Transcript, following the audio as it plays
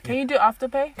Can you do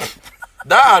afterpay?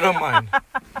 That I don't mind.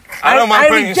 I don't mind I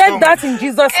paying reject that in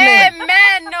Jesus' name.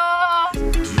 Amen.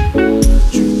 No.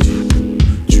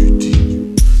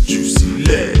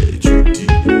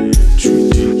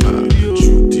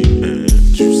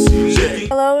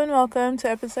 Hello and welcome to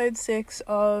episode 6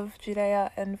 of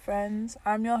Judea and Friends.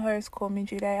 I'm your host, Call Me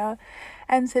Judea,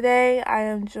 and today I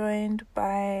am joined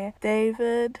by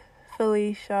David,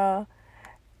 Felicia,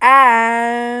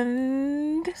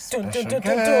 and special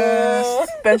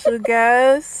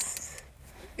guest.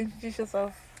 Introduce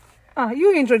yourself.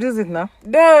 You introduce it now.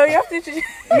 No, you have to introduce.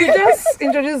 You just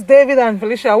introduced David and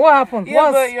Felicia. What happened?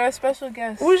 Yeah, but you're a special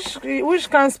guest. Which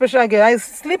kind of special guest? I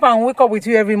sleep and wake up with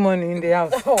you every morning in the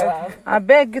house. Oh, wow. I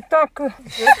beg you, talk.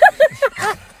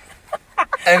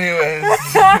 Anyways.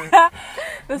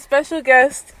 The special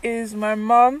guest is my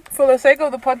mom. For the sake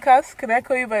of the podcast, can I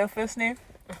call you by your first name?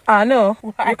 No.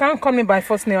 Why? You can't call me by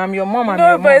first name. I'm your mom.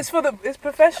 No, but it's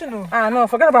professional. No,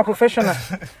 forget about professional.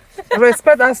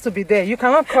 Respect has to be there. You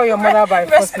cannot call your mother by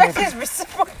first name. Respect is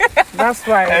reciprocal. That's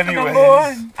right. Anyways. Number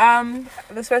one.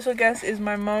 The special guest is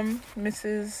my mom,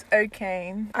 Mrs.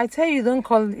 O'Kane. I tell you,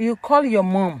 you call your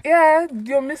mom. Yeah,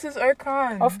 you're Mrs.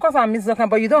 O'Kane. Of course I'm Mrs. Okan,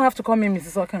 but you don't have to call me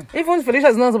Mrs. Okan. Even Felicia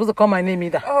is not supposed to call my name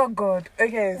either. Oh God.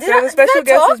 Okay, so the special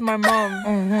guest is my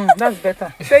mom. That's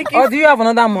better. Thank you. Or do you have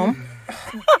another mom?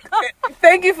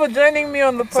 Thank you for joining me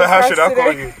on the podcast. So how should I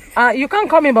call today. you? You can't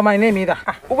call me by my name either.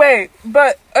 Wait,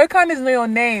 but O'Kane is not your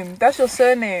name. That's your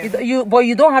surname. But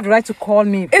you don't have the right to call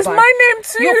me. It's by- my name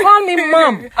too. You call me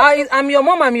mom. I'm your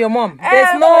mom. I'm your mom.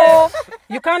 There's no.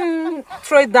 You can't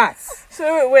trade that.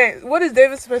 So wait, what is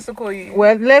David supposed to call you?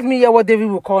 Well, let me hear what David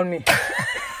will call me.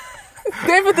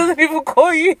 David doesn't even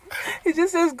call you. He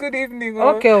just says good evening.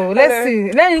 Or, Okay, let's hello.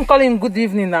 see. Let him call him good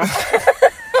evening now.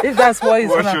 If that's what he's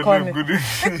What gonna should call do? me. Good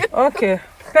evening. Okay.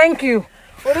 Thank you.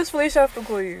 What does Felicia have to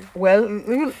call you? Well,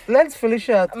 let's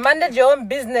Felicia. Manage your own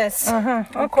business.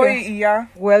 I'll call you Okay. Iya.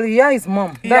 Well, Iya is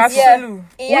mom. Iya Yeah. Sulu.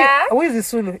 Yeah. Who is the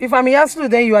Sulu? If I'm Iya Sulu,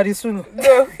 then you are the Sulu.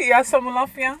 No, Iya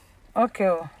Samulafia. Okay.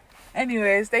 Oh.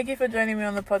 Anyways, thank you for joining me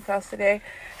on the podcast today.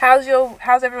 How's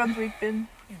everyone's week been?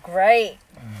 Great.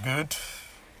 Good.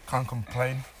 Can't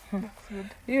complain.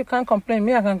 You can't complain.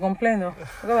 Me, I can complain though.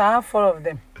 Because I have 4 of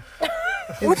them.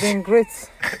 It's been great.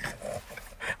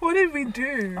 What did we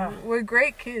do? We're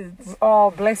great kids. Oh,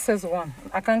 blessed one.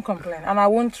 I can't complain. And I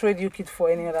won't trade you kid for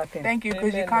any other thing. Thank you,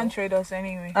 because you can't trade us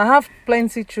anyway. I have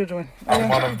plenty children. I'm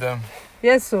one of them.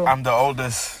 Yes, so. I'm the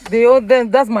oldest.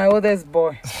 That's my oldest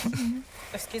boy.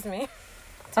 Excuse me.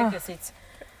 Take your seat.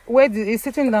 Wait, he's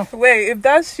sitting down. Wait, if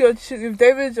that's if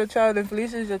David's your child and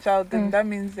Felicia's your child, then that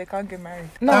means they can't get married.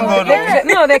 No, Thank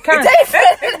God, they can.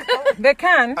 They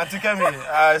can. Auntie Kemi,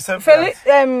 I accept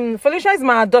that. Felicia is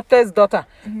my adopted daughter.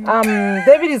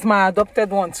 David is my adopted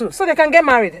one too. So they can get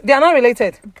married. They are not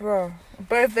related. Bro.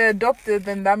 But if they're adopted,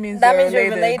 then that means That they're means you're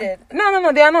related.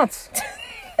 No, they are not.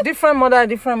 Different mother,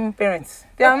 different parents.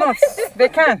 They are not. They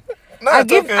can. No, I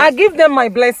it's give okay. them my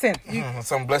blessing.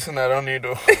 Some blessing I don't need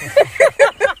though.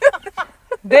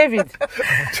 David,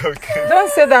 I'm joking.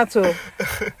 don't say that too.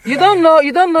 You don't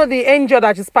know the angel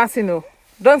that is passing. Oh.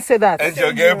 Don't say that.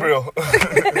 Angel Gabriel.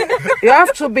 You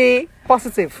have to be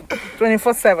positive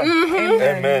 24/7.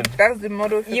 Amen. That's the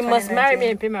motto for You must marry 2019. me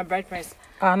and pay my bride price.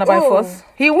 Not by Oh. force.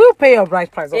 He will pay your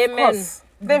bride price, of Amen. course.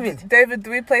 David, David, do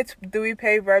we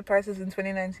pay bride prices in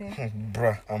 2019?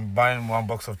 Bruh, I'm buying 1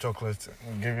 box of chocolates.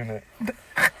 I'm giving it.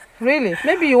 really?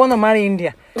 Maybe you want to marry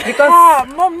India because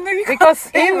Mom, no, you can't because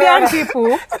say Indian that.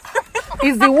 people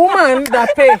is the woman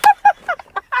that pay.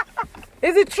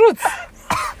 It's the truth.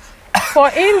 For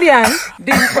Indian,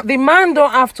 the man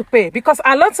don't have to pay because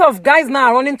a lot of guys now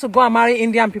are running to go and marry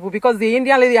Indian people because the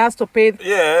Indian lady has to pay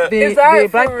Yeah. Is that the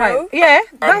for bride real? price. Yeah,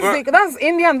 I'm that's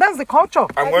Indian. That's the culture.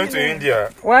 I'm going to India.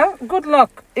 Well, good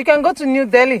luck. You can go to New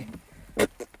Delhi.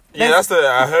 Yeah,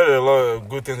 I heard a lot of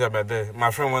good things about there.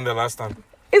 My friend went there last time.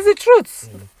 It's the truth.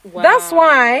 That's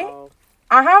why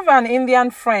I have an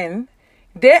Indian friend.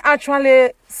 They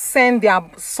actually send their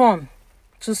son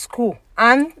to school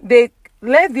and they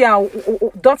let their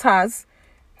daughters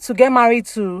to get married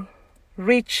to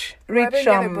rich. I don't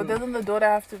get it, but doesn't the daughter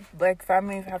have to,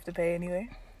 family have to pay anyway?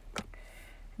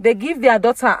 They give their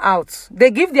daughter out.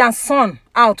 They give their son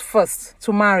out first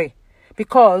to marry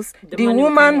because the money will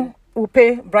woman will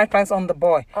pay bride price on the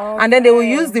boy, and then they will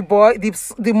use the boy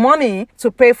the money to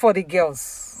pay for the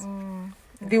girls.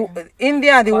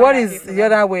 India, the world is the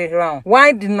other way around.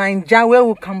 Why the Nigeria, where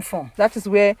we come from? That is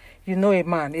where you know a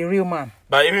man, a real man.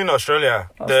 But even in Australia,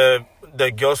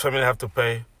 the girl's family have to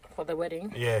pay For the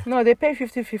wedding. Yeah. No, they pay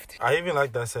 50-50. I even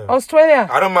like that, sir. Australia.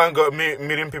 I don't mind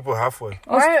meeting people halfway.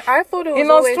 I thought it was In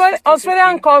always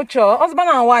Australian culture, husband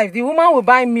and wife, the woman will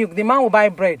buy milk, the man will buy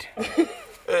bread.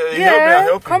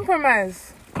 Help me.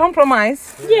 Compromise.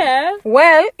 Compromise. Yeah.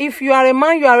 Well, if you are a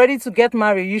man, you are ready to get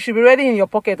married, you should be ready in your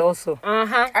pocket also.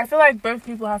 I feel like both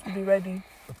people have to be ready.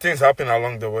 Things happen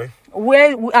along the way.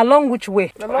 Where along which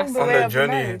way? Along the On way the of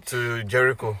journey marriage. to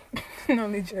Jericho. Not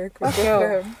only Jericho.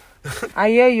 Girl. I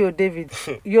hear you, David.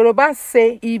 Yoruba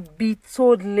say ibi to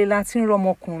le Latin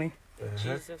romokunrin.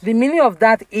 Jesus. The meaning of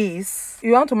that is,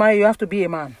 you want to marry, you have to be a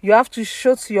man. You have to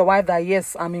show to your wife that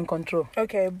yes, I'm in control.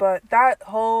 Okay, but that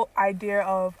whole idea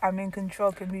of I'm in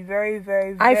control can be very,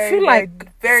 very, I very, feel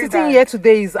like very sitting bad. here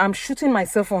today is I'm shooting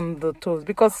myself on the toes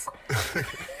because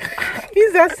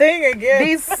He's not saying again.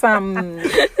 this on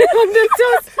the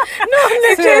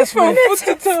change Seriously. from foot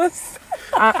to toes.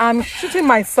 I'm shooting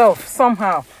myself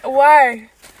somehow. Why?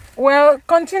 Well,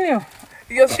 continue.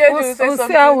 You're scared We'll to say see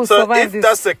something. how we'll So survive if this.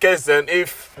 that's the case, then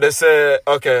if they say,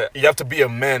 okay, you have to be a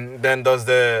man, then does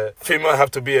the female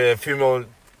have to be a female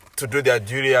to do their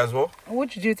duty as well?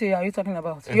 Which duty are you talking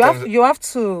about? In You terms have of- you have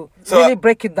to So- really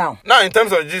break it down. Now, in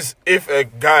terms of just if a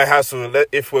guy has to,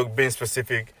 if we're being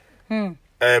specific,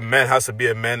 a man has to be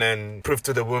a man and prove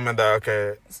to the woman that,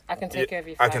 okay, I can take care of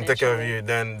you. I can take care of financially. you,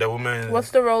 then the woman...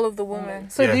 What's the role of the woman?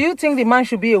 So Yeah. do you think the man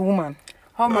should be a woman?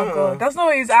 Oh my God, that's not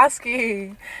what he's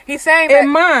asking. He's saying A that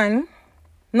man,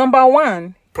 number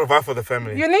one, provide for the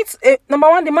family. you need number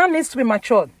one, the man needs to be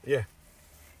matured. Yeah,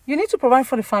 You need to provide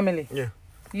for the family. yeah.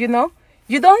 You know,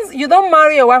 you don't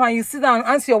marry a wife and you sit down and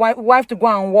ask your wife to go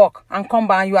and work and come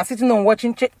back and you are sitting on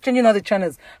watching changing all the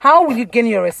channels. How will you gain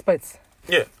your respect?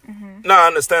 Yeah. No, I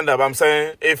understand that, but I'm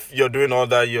saying if you're doing all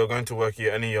that, you're going to work,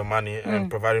 you're earning your money and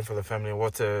providing for the family.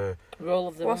 What's Role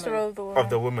of the what's the woman. role of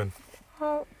the woman? of the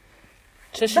woman?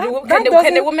 So should That- the, that can the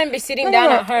doesn't- woman be sitting No, down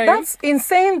no, at home? that's in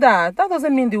saying that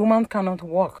doesn't mean the woman cannot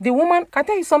work. The woman, can I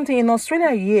tell you something, in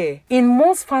Australia here, in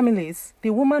most families,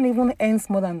 the woman even earns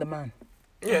more than the man.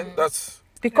 Yeah, that's...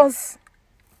 Because,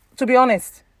 to be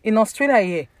honest, in Australia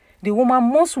here,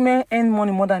 most women earn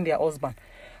money more than their husband.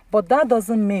 But that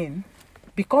doesn't mean,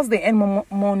 because they earn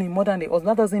money more than their husband,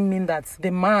 that doesn't mean that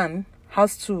the man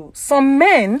has to. Some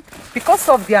men, because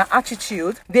of their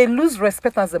attitude, they lose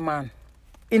respect as a man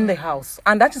in the house.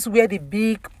 And that is where the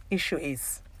big issue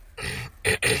is.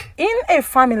 In a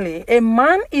family, a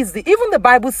man is even the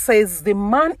Bible says the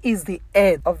man is the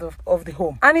head of the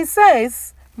home. And it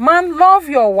says, man, love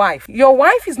your wife. Your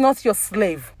wife is not your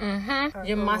slave.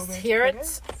 You must hear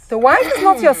it. The wife is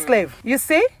not your slave. You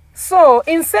see? So,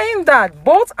 in saying that,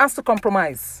 both has to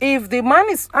compromise. If the man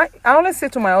is, I always say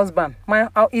to my husband,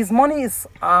 his money is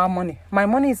our money. My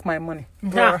money is my money.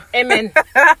 Nah, amen.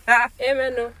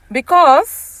 Amen. No.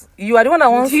 Because you are the one that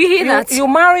wants. Do you hear that? You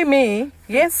marry me.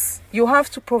 Yes, you have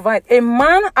to provide. A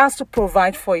man has to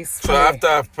provide for his So family. after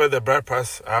I've paid the bride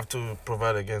price, I have to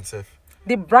provide against it.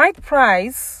 The bride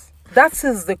price, that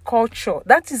is the culture.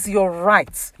 That is your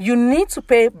right. You need to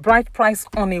pay bride price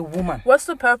on a woman. What's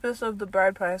the purpose of the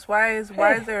bride price? Why is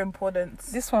there importance?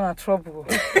 This one are trouble.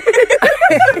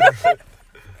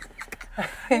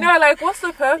 Like what's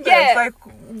the purpose? Yeah. Like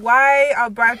why are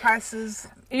bride prices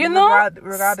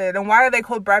regarded, and why are they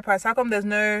called bride price? How come there's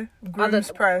no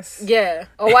groom's price? Yeah.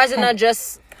 Or why is it not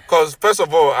just... Because first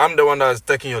of all, I'm the one that's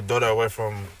taking your daughter away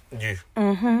from you.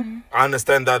 I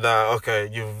understand that, okay,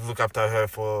 you look after her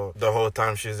for the whole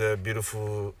time. She's a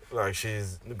beautiful, like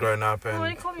she's grown up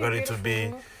and ready to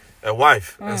be a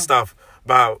wife and stuff.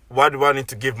 But why do I need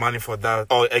to give money for that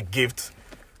or a gift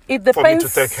It for me to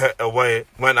depends. take her away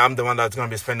when I'm the one that's going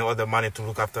to be spending all the money to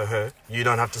look after her? You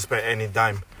don't have to spend any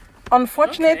dime.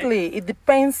 Unfortunately, it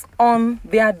depends on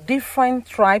their different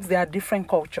tribes, their different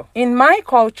culture. In my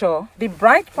culture, the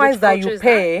bride price that culture you is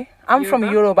pay, I'm from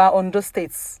Yoruba? Yoruba, Ondo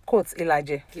States, quotes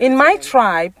Elijah. In my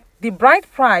tribe, the bride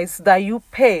price that you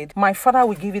paid, my father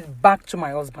will give it back to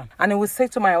my husband. And he will say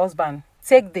to my husband,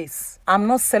 take this. I'm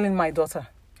not selling my daughter.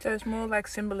 So it's more like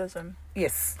symbolism.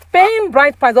 Yes. Paying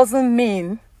bride price doesn't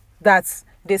mean that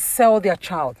they sell their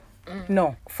child.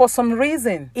 No. For some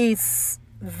reason, it's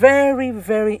very,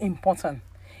 very important.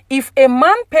 If a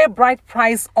man pay bride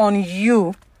price on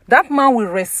you, that man will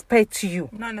respect you.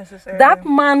 Not necessarily. That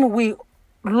man will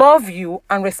love you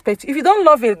and respect you. If you don't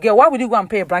love a girl, why would you go and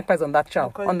pay a bride price on that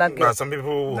child, Because on that girl? But some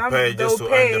people will Some- pay just they'll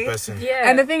to earn pay. the person. Yeah.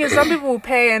 And the thing is, some people will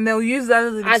pay and they'll use that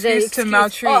as an As an excuse to excuse.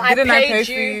 maltreat. Oh, I Didn't I paid pay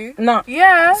you. for you? No.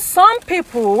 Yeah. Some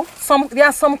people, there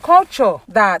are some culture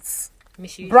that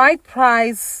Misuse. bride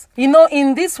price,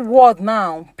 in this world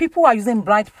now, people are using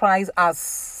bride price as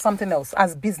something else,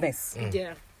 as business.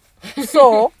 Yeah.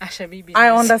 So I shall be I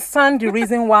business. understand the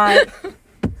reason why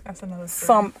That's another story.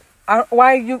 Some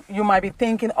why you might be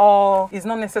thinking, oh, it's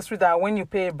not necessary that when you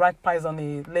pay a bride price on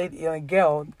a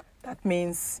girl, that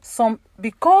means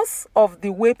because of the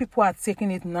way people are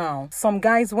taking it now. Some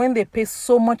guys, when they pay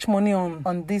so much money on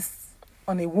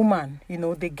a woman,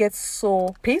 they get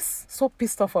so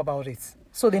pissed off about it.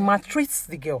 So they maltreat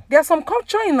the girl. There's some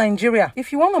culture in Nigeria.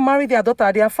 If you want to marry their daughter,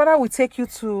 their father will take you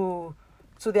to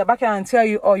their backyard and tell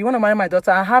you, oh, you want to marry my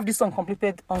daughter? I have this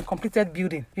uncompleted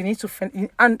building. You need to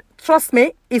and trust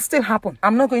me, it still happen.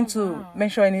 I'm not going to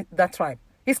mention that tribe.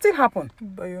 It still happen.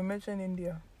 But you mentioned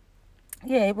India.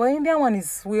 Yeah, but Indian one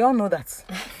is, we all know that.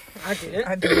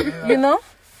 I didn't know.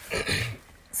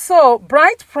 So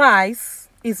bride price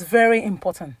is very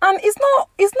important. And it's not,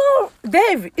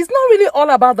 Dave, it's not really all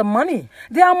about the money.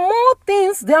 There are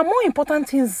more important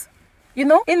things.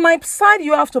 In my side,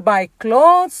 you have to buy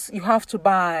clothes, you have to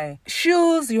buy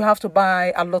shoes, you have to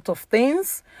buy a lot of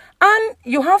things. And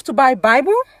you have to buy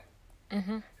Bible,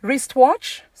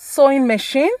 wristwatch, sewing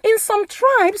machine. In some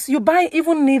tribes, you buy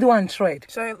even needle and thread.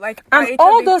 So, and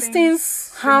all those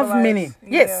things have meaning.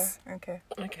 Yes. Yeah. Okay.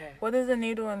 What does the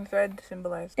needle and thread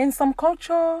symbolize? In some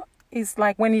culture, it's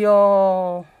like when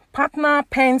your partner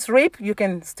pants rib, you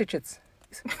can stitch it.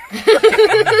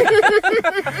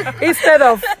 instead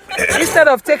of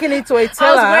taking it to a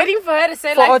tailor. I was waiting for her to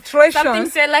say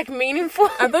something meaningful.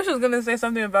 I thought she was gonna say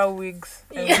something about wigs.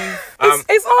 Yeah.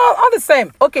 It's all the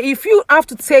same. Okay, if you have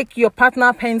to take your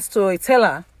partner pants to a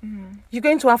tailor, you're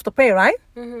going to have to pay, right?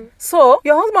 So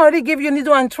your husband already gave you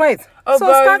needle and thread. Oh, so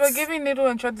but if you're giving needle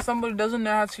and thread to somebody who doesn't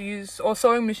know how to use, or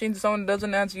sewing machine to someone who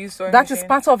doesn't know how to use sewing machine. That is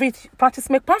part of it. Practice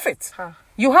make perfect. Huh.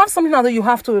 You have something now that you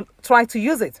have to try to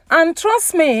use it. And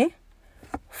trust me,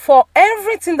 for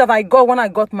everything that I got when I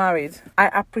got married, I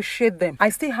appreciate them. I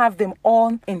still have them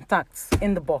all intact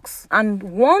in the box. And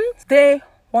one day,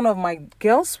 one of my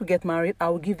girls will get married, I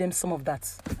will give them some of that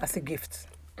as a gift.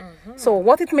 So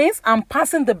what it means, I'm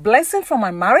passing the blessing from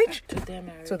my marriage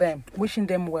to them, wishing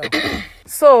them well.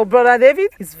 So, Brother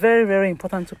David, it's very, very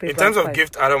important to pay. In terms of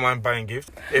gift, I don't mind buying gift.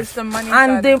 It's the money.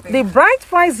 And the bride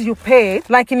price you pay,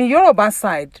 like in the Yoruba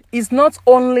side, is not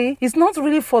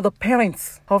really for the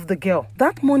parents of the girl.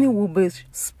 That money will be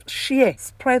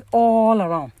spread all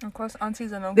around. Of course,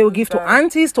 aunties and uncles. They will give to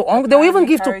aunties, to uncles. They will even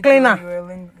give to cleaner.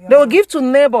 They will give to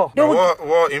neighbor.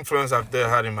 What influence have they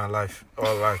had in my life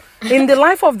or life? In the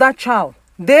life of that child,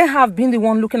 they have been the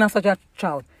one looking after that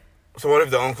child. So what if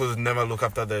the uncles never look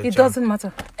after their child? It doesn't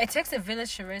matter. It takes a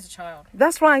village to raise a child.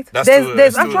 That's right.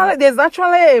 There's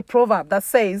actually a proverb that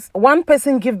says one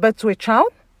person gives birth to a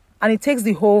child and it takes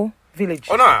the whole village.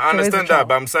 Oh no, I understand that,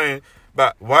 but I'm saying,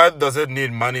 but why does it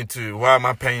need money why am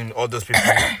I paying all those people?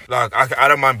 Like, I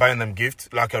don't mind buying them gifts,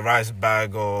 like a rice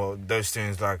bag or those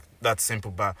things, like, that's simple,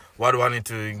 but why do I need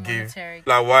to give?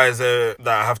 Like, why is it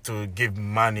that I have to give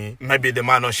money? Maybe they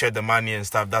might not share the money and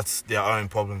stuff. That's their own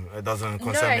problem. It doesn't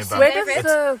concern me.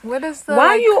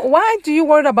 Why do you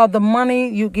worry about the money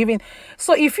you giving?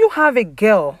 So if you have a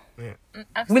girl,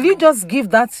 will you just give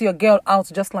that to your girl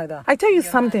out just like that? I tell you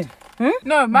something.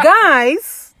 No,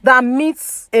 guys that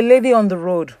meets a lady on the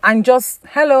road and just,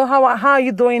 hello, how are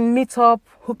you doing? Meet up,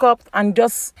 hook up, and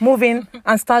just move in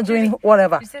and start doing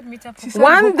whatever.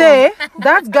 One day,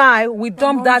 that guy will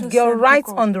dump that girl right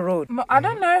on the road. I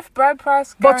don't know if bride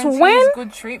price guarantees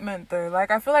good treatment though. Like,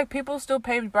 I feel like people still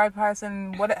pay bride price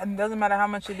and it doesn't matter how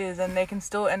much it is, and they can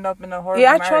still end up in a horrible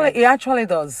marriage. It actually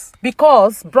does,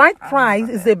 because bride price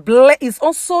is is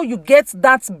also, you get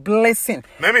that blessing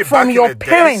from your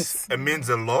parents. It means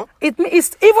a lot.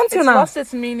 It's even till now. Lost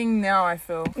its meaning now. I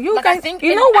feel you guys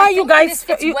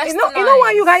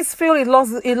feel it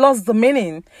lost the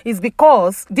meaning is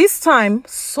because this time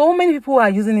so many people are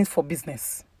using it for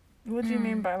business. What do you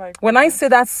mean by like? When I say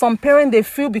that, some parents, they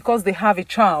feel because they have a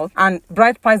child and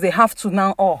bride price, they have to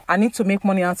now, I need to make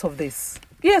money out of this.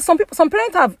 Yeah, some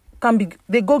parents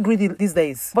they go greedy these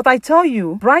days. But I tell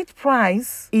you, bride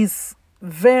price is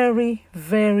very,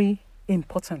 very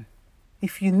important.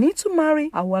 If you need to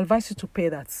marry, I will advise you to pay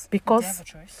that, because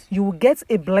you will get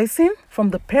a blessing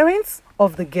from the parents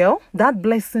of the girl. That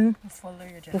blessing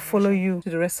will follow you to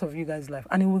the rest of you guys' life,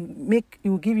 and it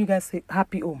will give you guys a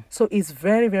happy home. So it's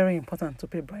very, very important to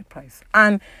pay bride price.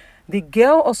 And the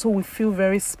girl also will feel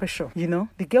very special.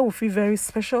 The girl will feel very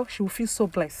special. She will feel so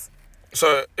blessed.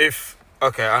 So I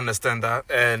understand that,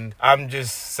 and I'm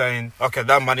just saying,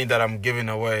 that money that I'm giving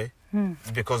away.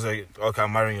 Because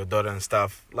I'm marrying your daughter and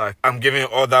stuff. Like, I'm giving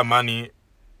all that money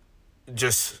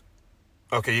just,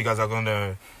 you guys are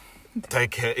gonna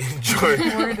take care, enjoy,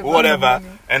 whatever.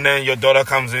 And then your daughter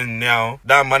comes in now.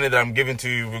 That money that I'm giving to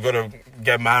you, we're gonna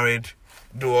get married.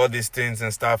 do all these things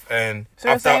and stuff. And so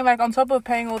you're saying, like, on top of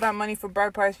paying all that money for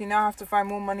bride price, you now have to find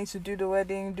more money to do the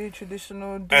wedding, do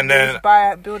traditional, build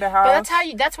a house.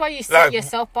 But that's why you set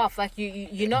yourself off. Like,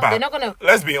 you know, they're not gonna.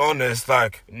 Let's be honest.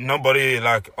 Like, nobody,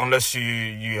 like, unless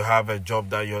you have a job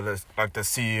that you're like the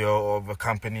CEO of a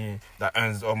company that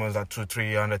earns almost like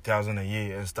 200,000-300,000 a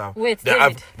year and stuff. Wait,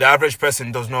 the average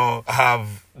person does not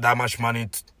have that much money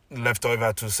left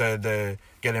over to say they're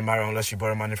getting married unless you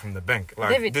borrow money from the bank. Like,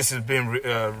 David. This is being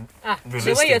realistic.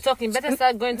 The way you're talking, better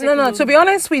start going to... No, to be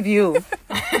honest with you, who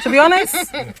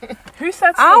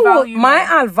sets the value?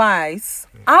 My advice,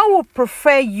 I would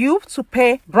prefer you to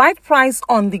pay bride price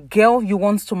on the girl you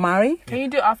want to marry. Can you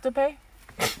do afterpay?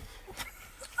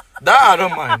 That I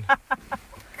don't mind.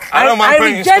 I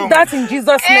reject that in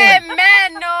Jesus' name.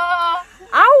 Amen, no.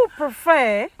 I would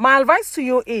prefer, my advice to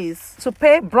you is to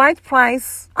pay bride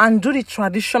price and do the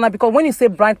traditional, because when you say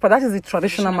bride price, that is the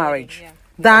traditional marriage.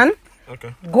 Than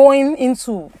going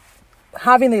into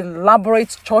having an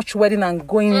elaborate church wedding and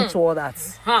going into all that.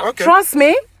 Okay. Trust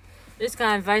me. This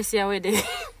kind of advice here wedding.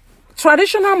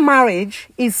 Traditional marriage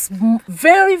is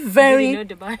very, very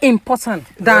important.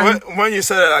 When you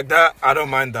say it like that, I don't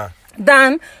mind that.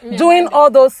 Than doing all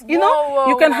those, you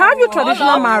can have your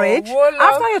traditional marriage.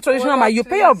 After your traditional marriage, you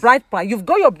pay your bride price. You've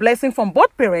got your blessing from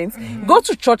both parents. Go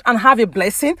to church and have a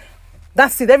blessing.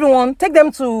 That's it. Everyone, take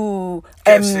them to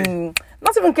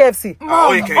not even KFC.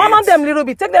 Honor them a little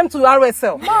bit. Take them to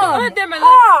RSL.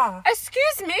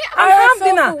 Excuse me. I have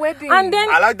dinner. And then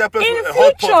I like that person.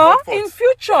 In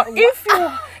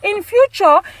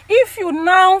future, if you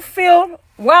now feel,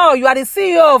 wow, you are the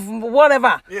CEO of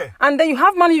whatever. Yeah. And then you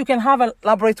have money, you can have an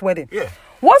elaborate wedding. Yeah.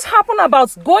 What happened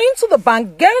about going to the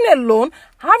bank, getting a loan,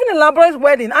 having an elaborate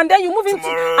wedding, and then you move into,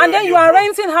 and then you are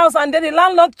renting house, and then the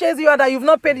landlord chases you out that you've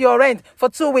not paid your rent for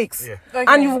 2 weeks,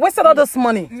 and you've wasted all this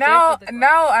money. Now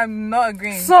I'm not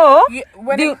agreeing. So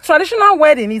the traditional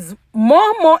wedding is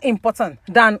more important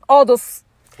than all those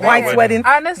white wedding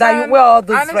that you wear all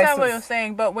those dresses. I understand what you're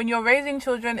saying, but when you're raising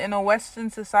children in a Western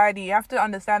society, you have to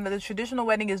understand that the traditional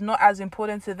wedding is not as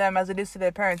important to them as it is to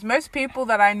their parents. Most people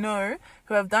that I know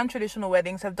who have done traditional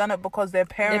weddings have done it because their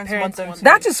parents want them to.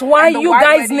 That is why you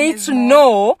guys need to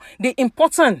know the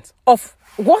importance of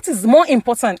what is more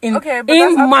important in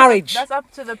marriage. That's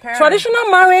up to the parents.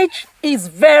 Traditional marriage is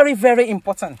very, very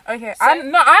important. Okay,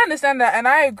 I understand that and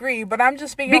I agree, but I'm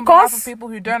just speaking on behalf of people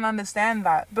who don't understand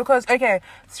that. Because,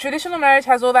 traditional marriage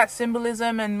has all that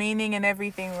symbolism and meaning and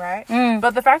everything, right?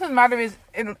 But the fact of the matter is,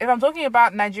 if I'm talking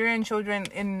about Nigerian children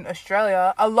in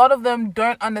Australia, a lot of them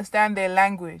don't understand their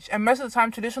language. And most of the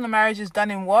time, traditional marriage is done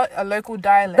in what? A local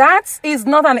dialect. That is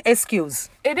not an excuse.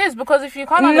 It is, because if you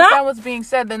can't understand what's being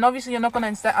said, then obviously you're not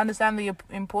going to understand the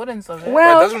importance of it.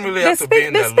 Well, it doesn't really have to be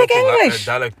in the local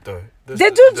dialect, though.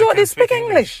 They speak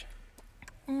English.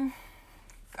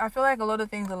 I feel like a lot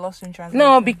of things are lost in translation.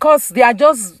 No, because they are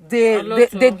just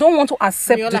they don't want to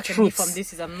accept the truth.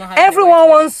 Everyone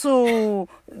wants to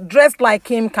dress like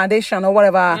Kim Kardashian or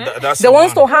whatever.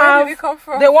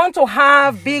 They want to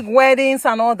have big weddings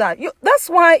and all that. That's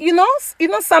why you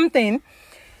know something.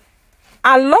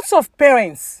 A lot of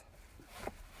parents,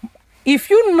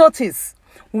 if you notice,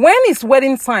 when it's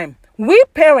wedding time, we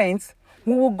parents,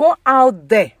 we will go out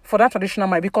there for that traditional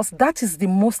marriage because that is the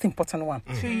most important one.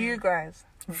 To you guys.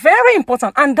 Very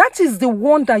important. And that is the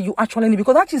one that you actually need,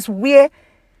 because that is where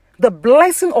the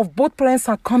blessing of both parents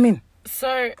are coming.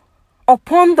 So,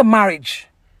 upon the marriage.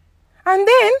 And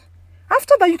then,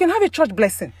 after that, you can have a church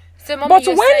blessing. So, Mommy, but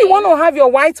when you want to have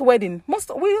your white wedding, most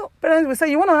parents will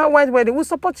say, you want to have white wedding, we'll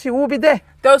support you, we'll be there.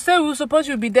 They'll say, we'll support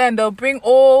you, be there, and they'll bring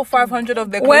all 500 of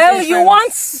their Well, you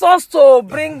want us to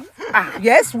bring...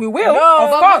 yes, we will, of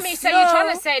course. Mommy, so you're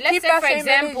trying to say, let's say, for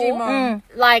example,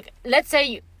 like, let's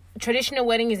say... traditional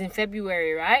wedding is in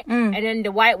February, right? And then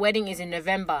the white wedding is in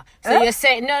November. So you're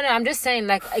saying, no, I'm just saying,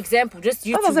 like, example, just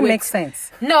you. That doesn't make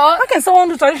sense. No. How can someone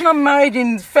do traditional marriage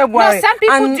in February some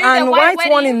people do and white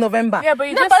one in November? Yeah, but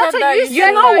you just said that.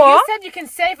 You know what? You said you can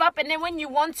save up and then when you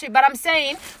want to. But I'm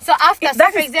saying, so after,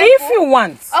 that for is example, if you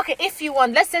want. Okay, if you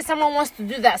want. Let's say someone wants to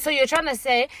do that. So you're trying to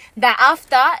say that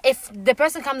after, if the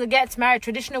person comes and gets married,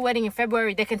 traditional wedding in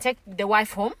February, they can take the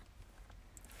wife home?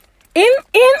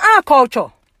 In our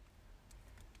culture,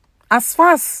 as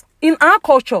far as in our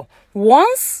culture,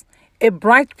 once a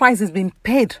bride price has been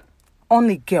paid on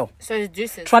a girl, so it's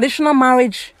juices. Traditional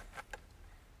marriage,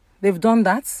 they've done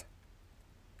that.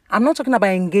 I'm not talking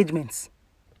about engagements.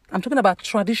 I'm talking about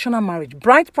traditional marriage.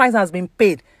 Bride price has been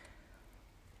paid.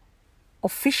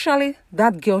 Officially,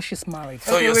 that girl, she's married.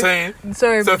 So you're saying...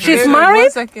 Sorry, she's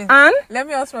married, and let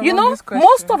me ask my mom this question.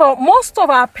 Most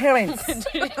of our parents,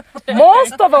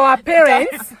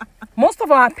 Most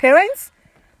of our parents,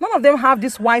 none of them have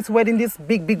this white wedding, this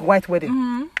big white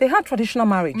wedding. They had traditional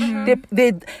marriage.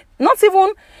 They not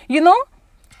even,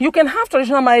 you can have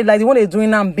traditional marriage like the one they're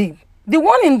doing now big. The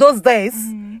one in those days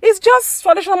is just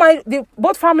traditional marriage.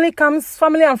 Both family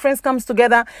and friends comes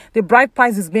together. The bride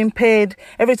price is being paid.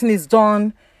 Everything is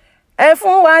done. You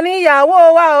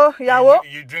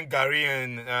drink Gary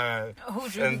and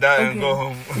that and go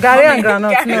home. Gary and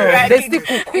granite, no. They still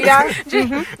cook.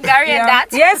 Gary and that.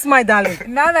 Yes, my darling.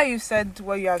 Now that you've said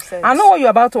what you have said, I know what you're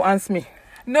about to answer me.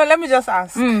 No, let me just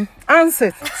ask. Answer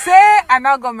it. Say I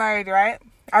now got married, right?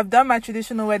 I've done my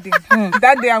traditional wedding.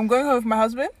 That day I'm going home with my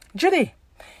husband. Judy,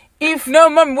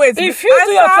 Mom, wait. If you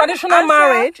do your traditional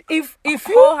marriage,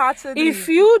 if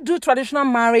you do traditional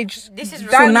marriage This is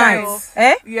tonight,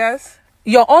 Yes.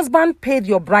 your husband paid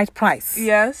your bride price.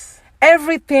 Yes.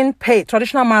 Everything paid.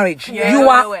 Traditional marriage.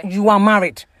 Yeah. You are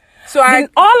married. So Then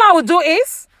all I would do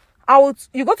is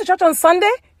you go to church on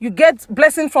Sunday, you get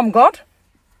blessing from God.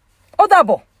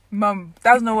 Odabo. Mom,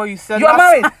 that's not what you said. You are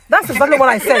married. That's exactly what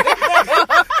I said.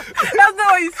 That's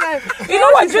not what you said. You know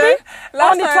what, Judy?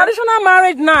 On the time- traditional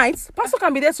marriage nights, pastor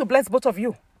can be there to bless both of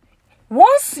you.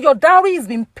 Once your dowry is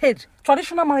being paid,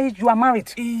 traditional marriage, you are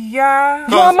married. Yeah.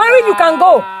 You are married, you can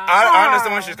go. I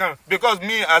understand where she's coming. Because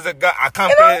me, as a guy, I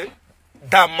can't pay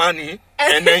that money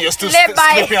and then you're still sleeping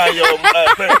at your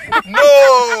parents.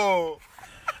 No!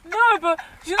 No, but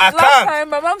I last can't. time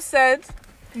my mom said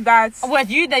that What,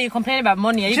 you complain about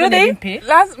money? Are you Judy? going to even pay?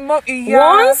 last month.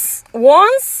 Yeah.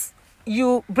 Once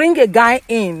you bring a guy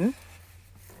in,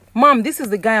 Mom, this is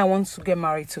the guy I want to get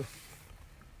married to.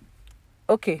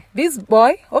 Okay, this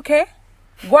boy, okay,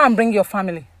 go and bring your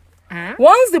family.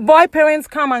 Once the boy parents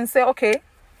come and say, okay,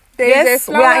 yes,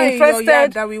 we are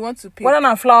interested, that we want to pay. whether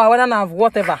not flour, whether not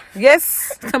whatever.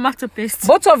 Yes, Tomato paste.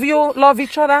 both of you love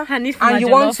each other And if and you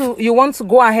jollof. want to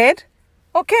go ahead.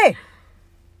 Okay.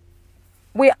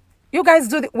 You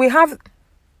guys we have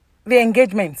the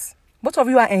engagements. Both of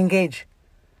you are engaged.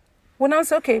 We now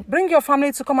say, okay, bring your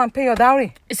family to come and pay your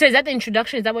dowry. So is that the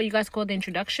introduction? Is that what you guys call the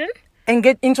introduction?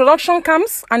 Introduction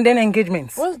comes and then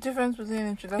engagements. What's the difference between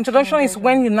introduction? Introduction is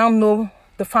when you now know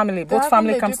the family. Both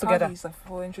family comes together.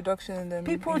 For introduction and then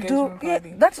People do. engagement Yeah,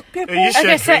 party. that's people. You share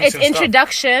Okay, so drinks it's and stuff.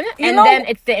 introduction and know- then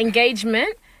it's the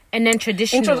engagement and then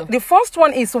traditional. The first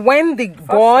one is when the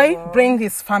boy brings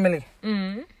his family.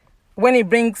 When he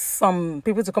brings some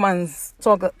people to come and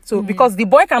talk to, because the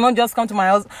boy cannot just come to my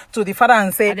house to the father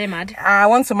and say, Are they mad? I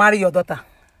want to marry your daughter.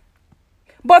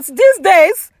 But these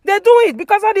days they do it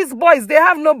because all these boys, they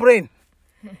have no brain.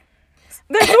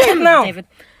 They do it now. David.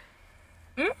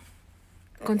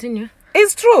 Continue.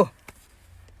 It's true.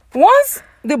 Once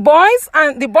the boys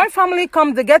and the boy family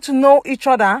come, they get to know each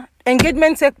other,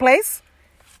 engagement take place.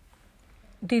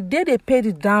 The day they pay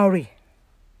the dowry,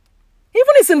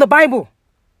 even it's in the Bible.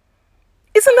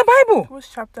 It's in the Bible.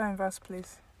 Which chapter and verse,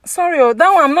 please? Sorry,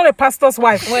 that one, I'm not a pastor's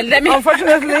wife. Well, let me-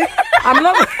 Unfortunately, I'm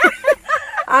not.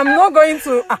 I'm not going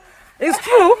to. It's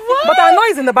true, but I know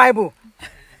it's in the Bible.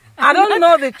 I don't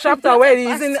know the chapter where it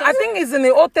is. I think it's in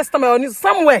the Old Testament or it's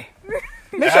somewhere.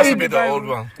 It has to be the old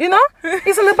one. You know,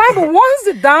 it's in the Bible. Once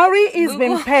the dowry is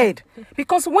being paid,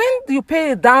 because when you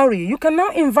pay a dowry, you can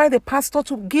now invite the pastor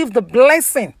to give the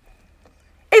blessing.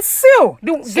 It's sealed.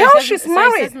 The girl, she's It says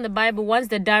married. in the Bible, once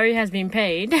the dowry has been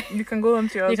paid, You can go home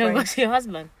to your you can husband. go to your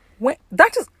husband.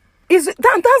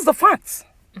 That's the fact.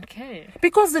 Okay.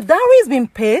 Because the dowry is being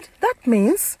paid, that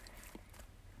means,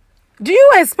 do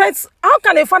you expect, how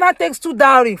can a father take two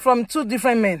dowry from two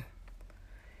different men?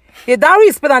 The dowry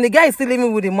is paid and the guy is still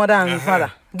living with the mother and the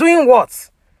father. Doing what?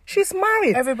 She's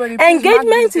married. Everybody, please engagement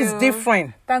mark is this,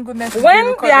 different. Thank goodness. it's When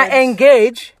been they are recorded.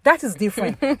 engaged, that is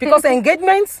different. Because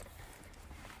engagements,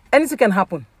 anything can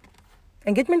happen.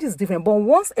 Engagement is different. But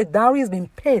once a dowry is being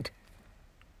paid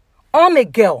on a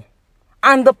girl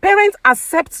and the parent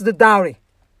accepts the dowry,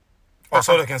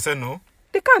 Also, they can say no.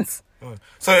 they can't.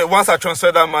 So once I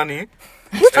transfer that money,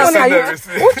 Which money are send you? the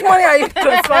receipt. Which money are you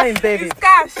transferring, David?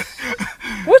 Cash.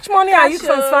 Which money are you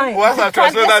transferring? once I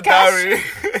transfer that dowry,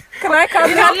 Can I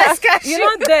come? let's cash You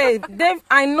know, Dave,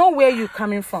 I know where you're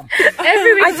coming from.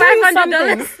 Every week, I tell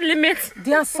you $500 limit.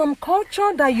 There are some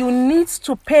culture that you need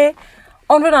to pay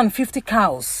 150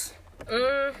 cows.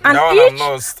 And That one I'm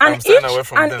not- I'm staying away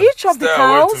from them. each of the Stay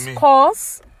away to cows me.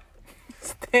 costs.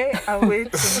 Stay away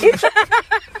from me.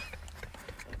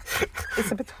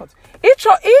 It's a bit hot.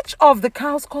 Each of the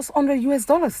cows costs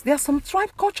 $100. There's some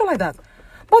tribe culture like that.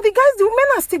 But the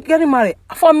men are still getting married.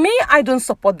 For me, I don't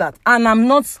support that. And I'm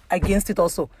not against it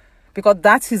also. Because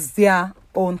that is their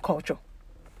own culture.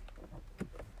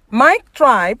 My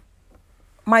tribe,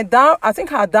 I think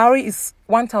her dowry is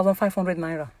 1,500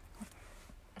 naira.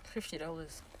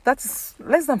 $50. That's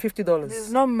less than $50. It's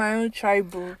not my own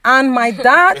tribal. And my Is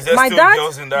dad, there still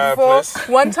girls in that place?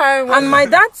 One time, and my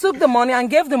dad took the money and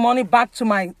gave the money back to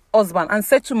my husband and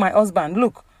said to my husband,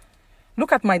 look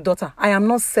at my daughter. I am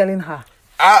not selling her.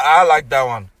 I like that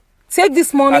one. Take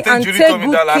this money I think and Judy take told me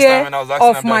good that last care time when I was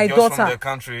asking of my about girls from daughter. the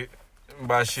country.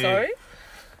 But she... Sorry?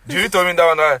 Judy told me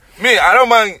that one. Me, I don't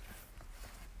mind.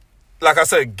 Like I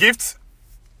said, gifts.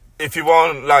 If you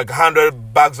want like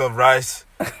 100 bags of rice,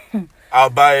 I'll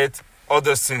buy it. All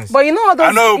those things. But you know all those,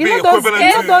 I know it'll be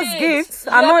equivalent to... those gifts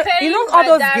are not. You know all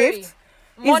those gifts.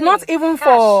 It's not even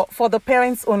for the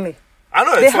parents only. I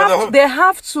know They it's for the have whole... they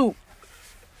have to.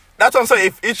 That's what I'm saying.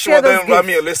 If each Share one of them those buy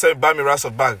me a list, buy me rice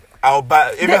of bag, I'll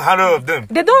buy even 100 of them.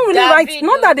 They don't really write.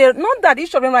 David, Not that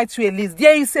each of them writes to a list.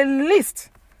 There is a list.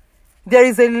 There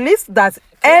is a list that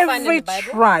Can you find in every the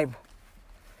Bible? tribe.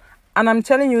 And I'm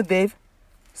telling you, Dave,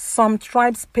 some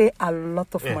tribes pay a lot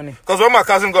of money. Because when my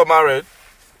cousin got married,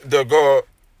 they go,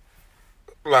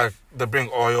 like, they bring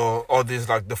oil, all these,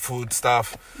 like, the food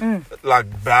stuff,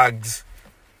 like bags,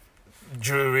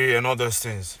 jewelry, and all those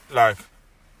things. Like,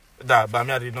 that. But I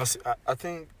mean, I did not see, I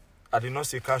think, I did not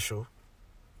see cash.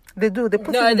 They do. They put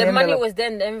it No, in the the money envelope. was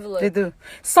then in the envelope. They do.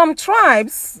 Some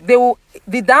tribes,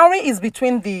 the dowry is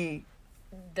between the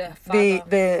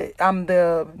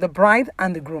bride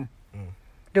and the groom.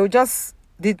 They will just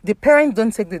the parents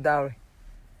don't take the dowry.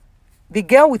 The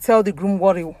girl will tell the groom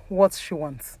what she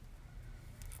wants.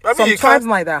 I mean, Some tribes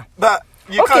like that. But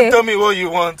you Okay. can't tell me what you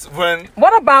want when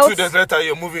What about 2 days later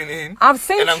you're moving in. I've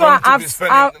seen and I'm going to be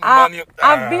spending money.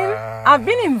 I've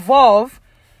been involved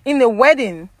in the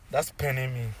wedding. That's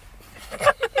penning me.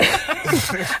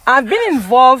 I've been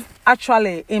involved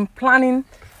actually in planning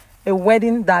a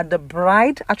wedding that the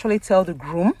bride actually tell the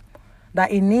groom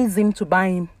that he needs him to buy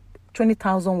him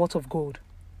 20,000 worth of gold.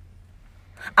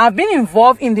 I've been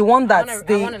involved in the one that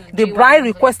the bride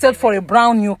requested for a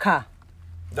brand new car.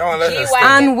 That one let her stay.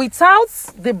 And without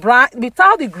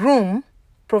the groom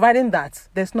providing that,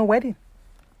 there's no wedding.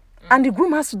 And the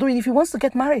groom has to do it if he wants to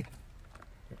get married.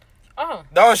 Oh.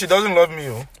 That one, she doesn't love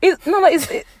me. It's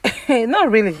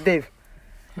not really, Dave.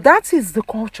 That is the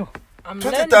culture.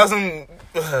 20,000.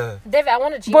 David, I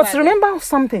want to But remember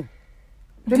something.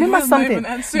 Remember David's not something. even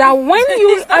answering. That when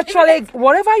you actually,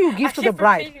 whatever you give to the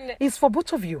bride, is for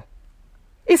both of you.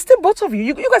 It's still both of you.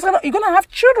 You guys are you're gonna have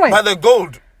children. By the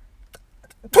gold.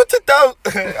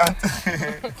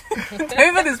 20,000.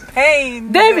 David is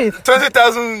paying. David.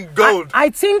 20,000 gold.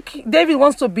 I think David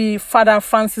wants to be Father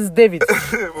Francis David.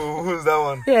 Who's that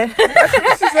one? Yeah.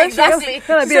 Exactly.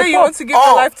 Gonna be So a you pope. want to give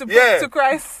your life to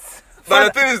Christ?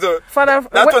 But the thing is though, Father,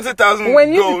 that 20,000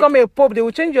 when you gold, become a pope, they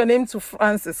will change your name to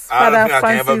Francis. I don't Father think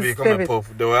I can Francis ever become David. a pope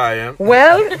the way I am.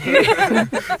 Well,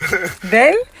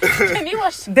 then Can you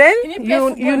watch?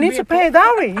 you need to pay a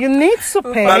dowry. You need to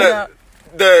pay. But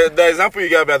the example you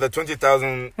gave about the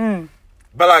 20,000,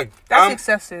 but like That's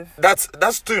excessive.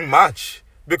 that's too much.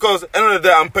 Because end of the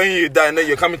day, I'm paying you that, and then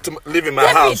you're coming to live in my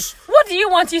David, house. what do you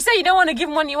want? You say you don't want to give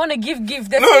money. You want to give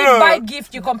gift. They No, say you no. buy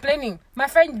gift. You're complaining. My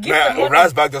friend, give the Man, a money.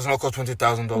 rice bag does not cost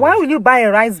 $20,000. Why will you buy a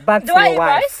rice bag Do for I your eat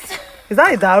wife? rice? Is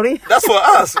that a dowry? That's for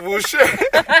us. We'll share.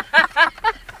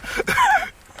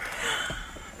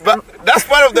 But that's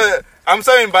part of the. I'm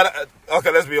saying, but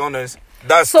okay, let's be honest.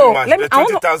 That's So too much. The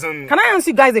 20,000. Can I ask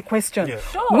you guys a question? Yeah.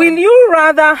 Sure. Will you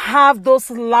rather have those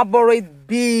elaborate,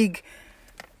 big?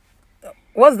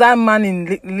 What's that man in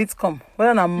Litcom?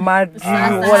 Whether I'm mad,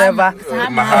 whatever.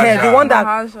 Mahaja. Yeah, the one that.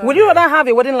 Mahaja. Will you rather have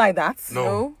a wedding like that?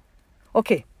 No.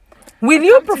 Okay. Will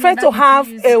you prefer to have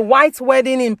a white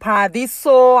wedding in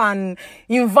Paradiso and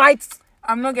invite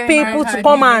I'm not getting people married to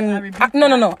come I and rebuke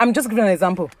no, I'm just giving an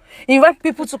example. Invite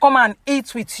people to come and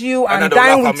eat with you And and then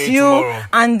they'll dine laugh at with me you, tomorrow.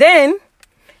 and then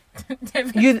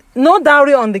you no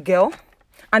dowry on the girl,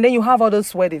 and then you have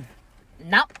others wedding.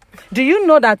 No. Do you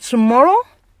know that tomorrow,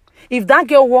 if that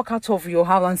girl walk out of your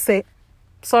house and say,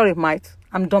 "Sorry, mate,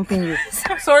 I'm dumping you,"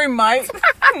 Sorry, Mike.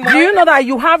 do you know that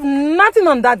you have nothing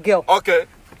on that girl? Okay.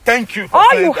 Thank you. For All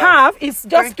saying you that. have is just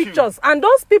Thank you. pictures, and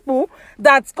those people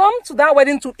that come to that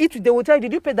wedding to eat, they will tell you,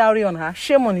 "Did you pay dowry on her?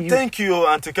 Shame on you." Thank you,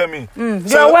 Auntie Kemi.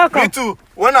 You're welcome. Me too.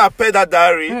 When I pay that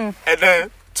diary, and then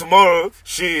tomorrow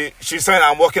she's saying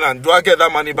I'm working, and do I get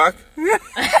that money back?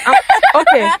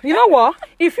 Okay, you know what?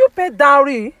 If you pay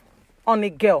dowry on a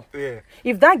girl, Yeah.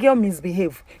 if that girl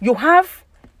misbehave, you have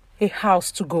a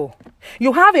house to go.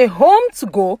 You have a home to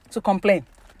go to complain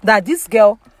that this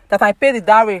girl that I paid the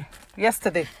dowry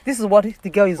yesterday. This is what the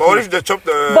girl is Or doing. if they chop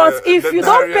the. But if the you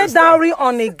don't dowry pay and stuff. dowry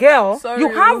on a girl, Sorry. you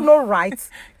have no rights.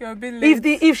 You're a bit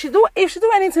late. If she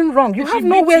do anything wrong, you have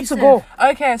nowhere to go.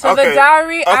 Okay, so Okay. the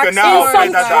dowry Okay, acts now In I'll some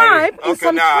pay that dowry. tribe, in Okay,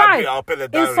 some now tribe, I'll pay the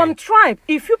in dowry. some tribe,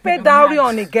 if you pay dowry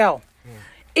on a girl,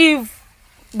 if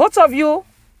both of you,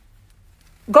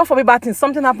 God forbid, bad thing,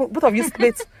 something happened, both of you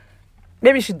split,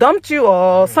 maybe she dumped you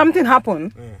or something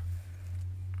happened.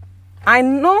 I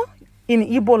know in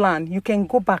Igbo land you can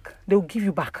go back; they will give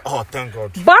you back. Oh, thank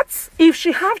God. But if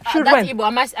she have That's children,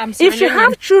 Igbo. I'm if she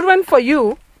have children for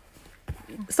you,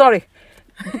 sorry,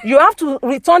 you have to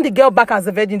return the girl back as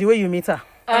a virgin the way you meet her.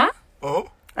 Oh?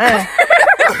 Eh.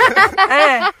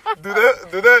 Do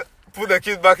they put the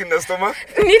kids back in the stomach?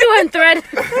 needle and thread.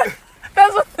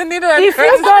 That's what the needle and If thread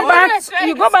you is go for. back,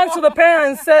 you go back to the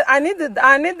parents and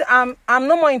say, I'm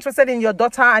no more interested in your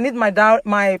daughter. I need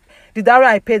the dowry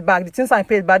I paid back, the things I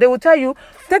paid back. They will tell you,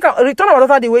 return our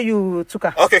daughter the way you took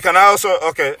her. Okay, can I also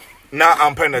now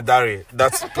I'm paying the dowry.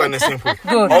 That's plain and simple.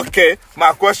 Good. Okay,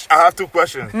 my question. I have two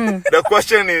questions. The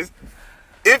question is,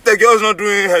 if the girl's not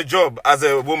doing her job as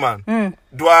a woman,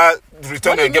 do I return What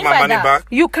do you and get mean my by money that? back?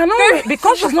 You cannot,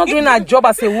 because she's not doing her job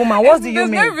as a woman. What do you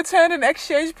There's mean? no return and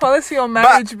exchange policy on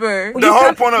marriage, bro. The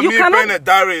whole point of you me cannot- paying a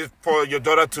dowry is for your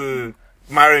daughter to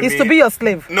marry Is me. to be your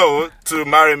slave. No, to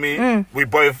marry me. We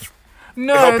both.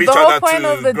 No, help each the whole other point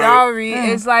to of the grow. dowry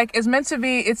is like it's meant to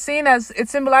be. It's seen as it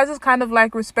symbolizes kind of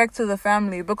like respect to the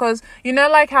family because you know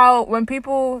like how when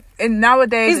people in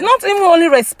nowadays It's not even only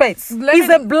respect. Let It's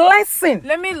me- a blessing.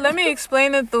 Let me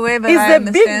explain it the way that It's I a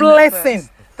understand big it blessing.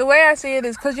 first. The way I see it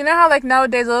is because you know how like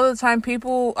nowadays all the time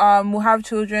people will have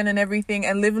children and everything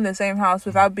and live in the same house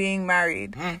without being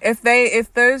married. If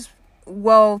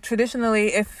traditionally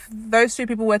if those two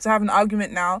people were to have an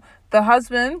argument now, the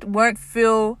husband won't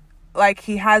feel like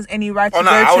he has any right to Oh, no,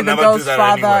 I go to would the never girl's do that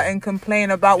father anyway. and complain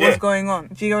about Yeah. what's going on.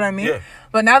 Do you get what I mean? Yeah.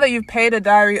 But now that you've paid a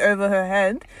dowry over her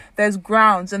head, there's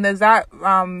grounds and there's that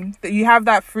that you have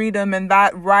that freedom and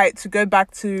that right to go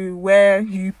back to where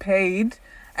you paid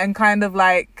and kind of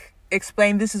like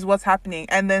explain this is what's happening,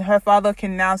 and then her father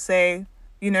can now say,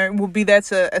 you know, will be there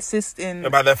to assist in.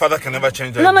 But the father can never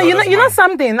change the No, you daughter's know mind.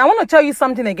 something. I want to tell you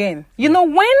something again. You know,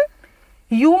 when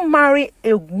you marry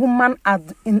a woman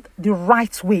in the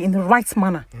right way, in the right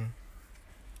manner,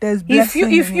 There's if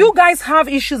blessing in you it. guys have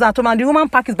issues at home and the woman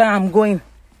pack is back, I'm going.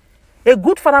 A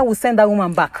good father will send that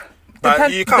woman back.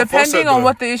 But you can't force depending it, on though.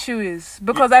 what the issue is,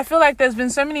 because I feel like there's been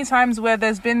so many times where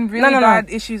there's been really No. bad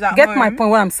issues at Get home. my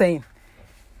point. What I'm saying.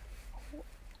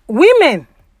 Women,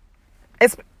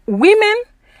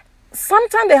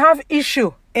 sometimes they have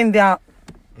issue in their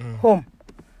home,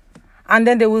 and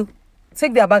then they will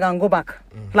take their bag and go back.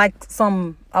 Like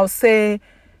some, I'll say,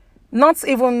 not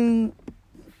even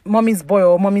mommy's boy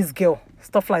or mommy's girl,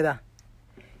 stuff like that.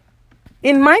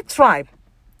 In my tribe,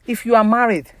 if you are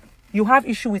married, you have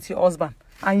issue with your husband,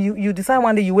 and you decide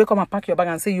one day you wake up and pack your bag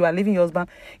and say you are leaving your husband,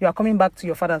 you are coming back to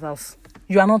your father's house.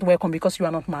 You are not welcome because you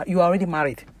are not married. You are already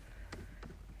married.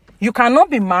 You cannot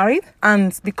be married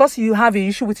and because you have an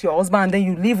issue with your husband and then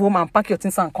you leave home and pack your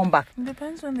things and come back. It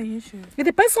depends on the issue. It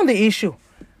depends on the issue.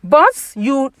 But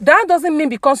that doesn't mean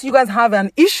because you guys have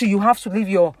an issue, you have to leave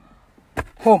your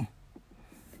home.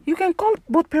 You can call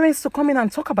both parents to come in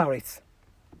and talk about it.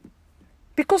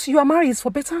 Because you are married, it's for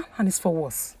better and it's for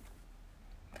worse.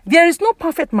 There is no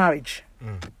perfect marriage.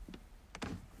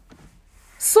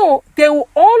 So there will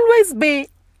always be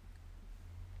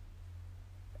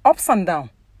ups and downs.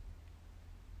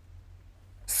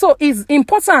 So it's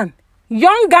important.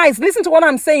 Young guys, listen to what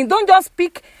I'm saying. Don't just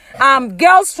pick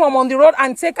girls from on the road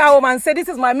and take her home and say, this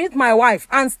is meet my wife,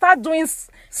 and start doing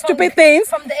stupid things.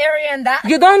 From the area and that.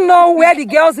 You don't know where the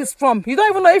girls is from. You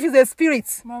don't even know if it's a spirit.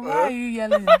 Mom, why are you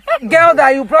yelling? Girl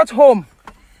that you brought home.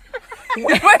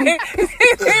 Wait,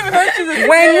 even though she's a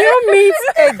When you meet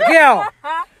a girl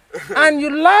and you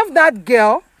love that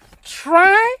girl,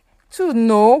 try to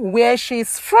know where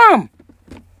she's from.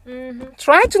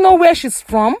 Try to know where she's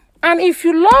from. And if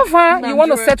you love her, you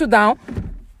want to settle down,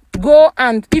 go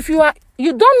and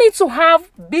you don't need to have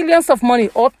billions of money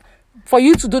for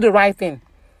you to do the right thing.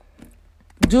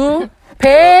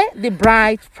 Pay the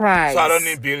bride price. So I don't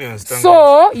need billions. thank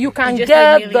God. So you can just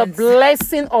get need the millions.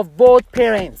 blessing of both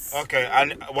parents. Okay,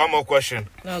 and one more question.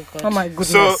 Oh, God. Oh my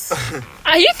goodness. So,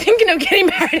 Are you thinking of getting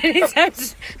married anytime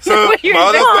soon? So, What are you my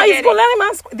other- No, investigating? it's good. Let him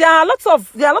ask. There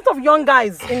are a lot of young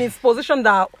guys in his position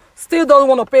that still don't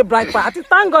want to pay bride price. I think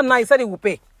thank God now he said he will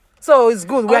pay. So it's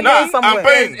good. We're no, getting I'm somewhere.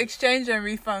 paying. exchange and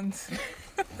refunds.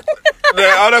 the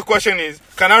other question is,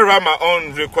 can I write my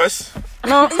own request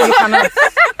No, you cannot.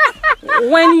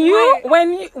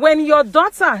 When your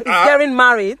daughter is getting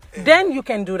married, then you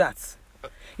can do that.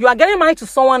 You are getting married to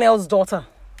someone else's daughter.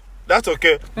 That's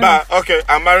okay. But okay,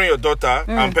 I'm marrying your daughter.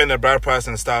 I'm paying the bride price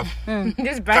and stuff.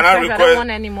 This bride price I don't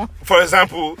want anymore. For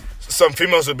example, some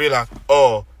females will be like,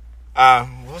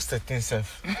 what's the thing,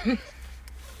 Seth?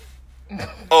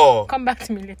 Come back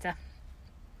to me later.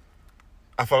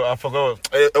 I forgot.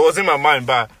 It was in my mind,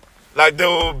 but like they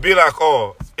will be like,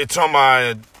 it's on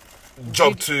my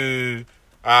job to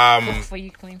cook for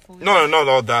you, clean food. No, not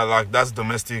all that. Like that's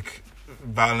domestic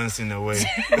violence in a way.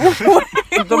 I'm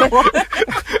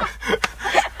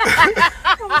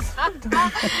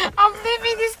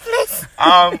leaving this place.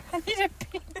 I need a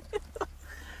pee.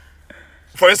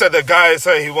 For instance, the guy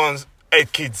said he wants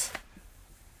 8 kids.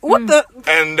 What the?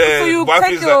 And so you wife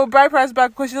take is your like, bride price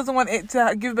back because she doesn't want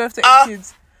to give birth to 8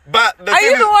 kids. But the are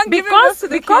you the one giving birth to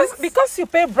the kids? Because you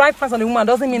pay bride price on the woman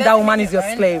doesn't mean that woman is your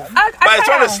slave. But it's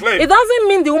not a slave. It doesn't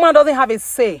mean the woman doesn't have a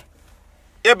say.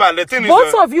 Yeah, but the thing is,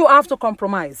 both of you have to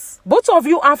compromise. Both of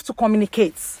you have to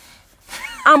communicate.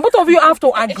 And both of you have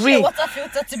to agree. Water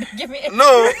filter to be giving it.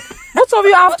 No. Both of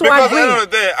you have to because agree. at the end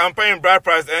of the day, I'm paying bride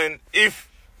price, and if,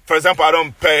 for example, I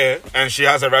don't pay her and she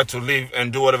has a right to leave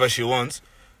and do whatever she wants,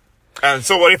 and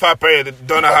so what if I pay her?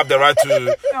 Don't I have the right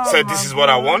to say this is what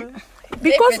I want?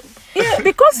 Because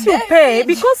you pay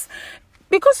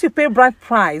because you pay bride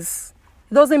price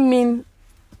doesn't mean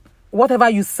whatever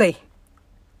you say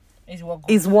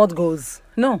is what goes.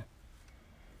 No.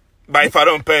 But if I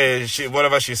don't pay,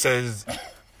 whatever she says.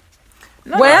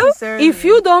 Well, if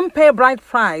you don't pay bride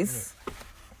price,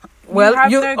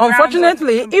 you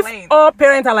unfortunately, if all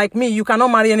parents are like me, you cannot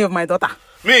marry any of my daughter.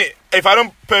 Me, if I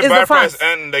don't pay bride price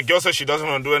and the girl says she doesn't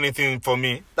want to do anything for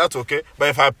me, that's okay. But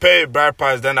if I pay bride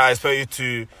price, then I expect you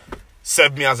to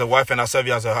serve me as a wife and I serve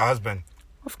you as a husband.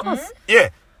 Of course. Yeah,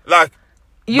 like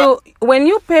when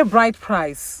you pay bride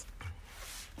price,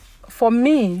 for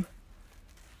me,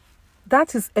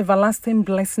 that is everlasting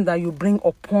blessing that you bring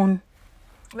upon.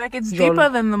 Like it's deeper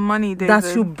than the money, David.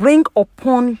 That you bring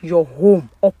upon your home,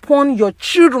 upon your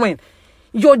children,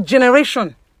 your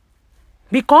generation.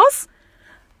 Because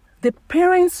the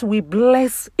parents we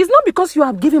bless, it's not because you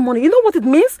have given money. You know what it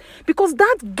means? Because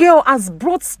that girl has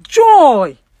brought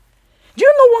joy. Do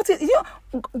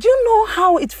you know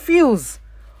how it feels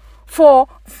for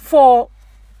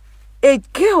a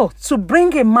girl to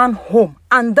bring a man home,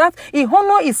 and that he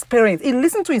honor his parents, he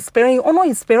listen to his parents, he honor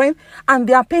his parents, and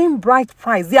they are paying bride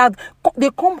price. They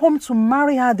come home to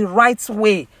marry her the right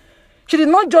way. She did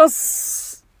not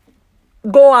just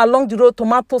go along the road,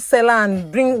 tomato seller,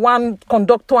 and bring one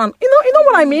conductor, and you know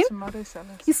what I mean?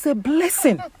 It's a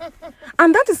blessing,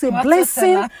 and that is a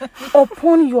blessing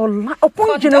upon your life, upon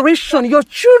your generation, your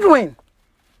children.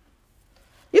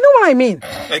 You know what I mean?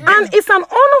 Again. And it's an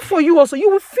honor for you also. You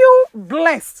will feel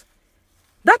blessed.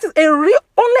 That is only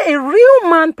a real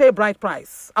man pay bride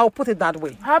price. I'll put it that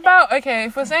way. How about, okay,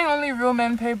 if we're saying only real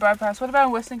men pay bride price, what about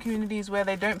in Western communities where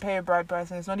they don't pay a bride price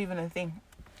and it's not even a thing?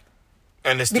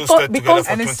 And they still stay together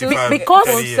for 25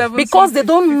 years. Because they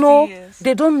don't know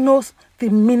the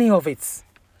meaning of it.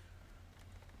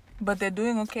 But they're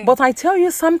doing okay. But I tell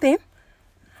you something,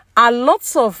 a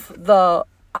lots of the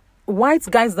white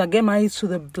guys that get married to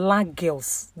the black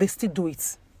girls, they still do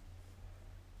it.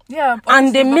 Yeah,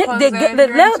 and they make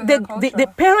the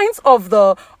parents of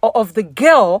the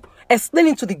girl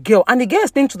explaining to the girl, and the girl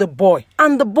explaining to the boy,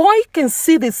 and the boy can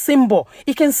see the symbol.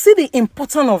 He can see the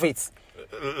importance of it.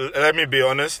 Let me be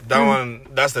honest.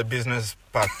 That's the business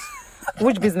part.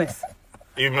 Which business?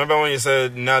 You remember when you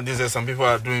said now these are some people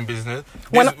are doing business?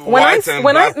 When I said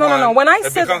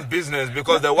it becomes business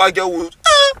because the white girl would.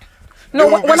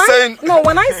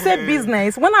 When I say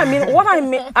business, what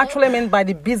I actually meant by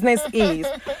the business is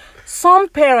some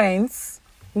parents,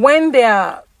 when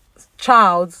their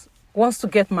child wants to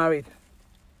get married,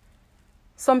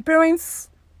 some parents,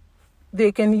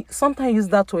 they can sometimes use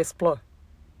that to explore.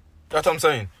 That's what I'm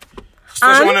saying. So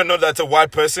you want to know that a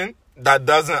white person that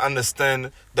doesn't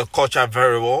understand the culture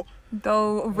very well,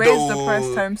 they'll raise the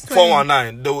price times 20.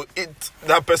 419. They'll eat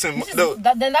that person.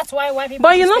 Then that's why white people.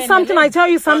 But you know something? I tell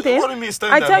you something. What do you mean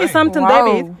I tell you something, wow.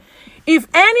 David. If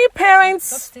any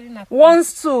parents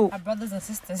wants to our brothers and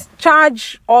sisters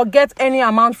charge or get any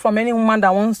amount from any woman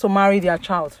that wants to marry their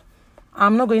child,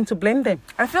 I'm not going to blame them.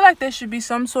 I feel like there should be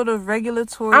some sort of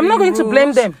regulatory. I'm not going to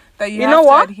blame them. That you have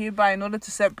to adhere by in order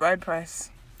to set bride price.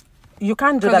 You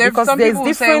can't do that because there's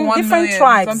different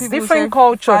tribes, different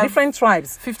culture, different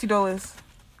tribes. $50.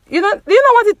 Do you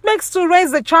know what it makes to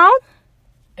raise a child?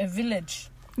 A village.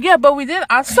 Yeah, but we didn't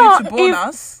ask you to born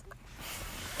us.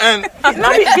 And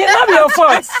not be your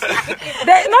fault.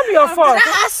 Not be your fault.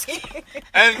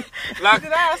 and like,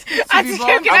 Did I ask you to I'm be joking.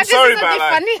 wrong? I'm sorry, but but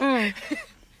like, funny.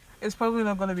 It's probably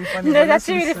not gonna be funny. No, but that's let's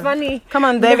really listen. funny. Come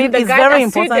on, David. The It's guy very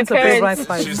that sued important the to pay parents.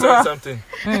 bride she price. said something.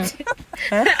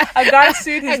 A guy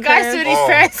sued his A guy parents. sued his Oh.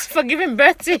 parents for giving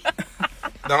birth to him.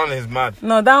 That one is mad.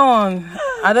 No, that one.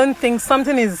 I don't think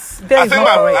something is. There I is think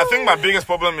not correct. I think my biggest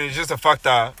problem is just the fact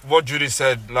that what Judy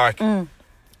said, like,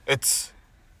 it's.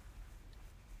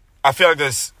 I feel like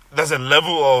there's a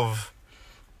level of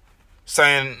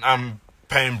saying I'm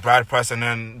paying bride price, and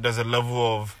then there's a level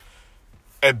of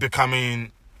it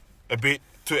becoming a bit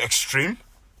too extreme.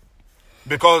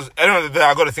 Because at the end of the day,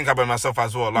 I got to think about myself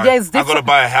as well. Like, Yes, I got to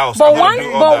buy a house. But I gotta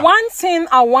do all that. one thing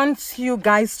I want you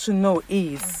guys to know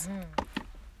is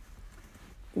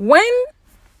when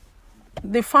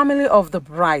the family of the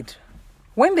bride,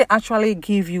 when they actually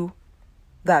give you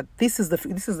that this is the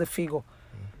figure,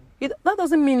 that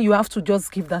doesn't mean you have to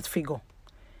just give that figure.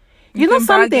 You know can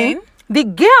something? bargain. The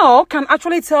girl can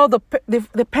actually tell the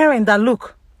parent that,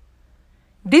 look,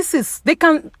 this is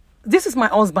my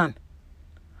husband.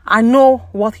 I know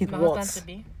what it My was. husband to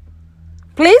be.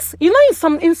 Please, you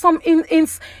know, in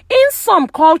some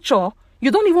culture,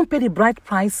 you don't even pay the bride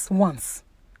price once.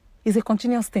 It's a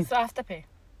continuous thing. So afterpay.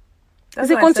 That's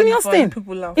It's a what I said continuous before, thing.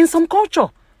 People laugh. In some culture,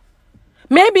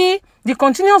 maybe the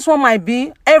continuous one might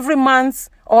be every month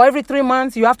or every 3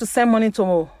 months. You have to send money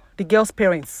to the girl's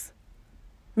parents.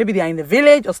 Maybe they are in the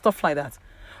village or stuff like that.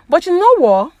 But you know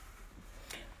what?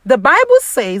 The Bible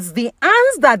says the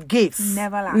hands that gives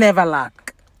Never lack. Never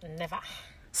lack. Never.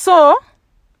 So,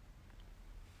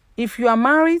 if you are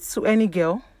married to any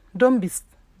girl, don't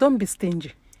be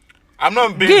stingy. I'm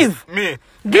not being Give. me.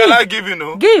 Give. I like giving,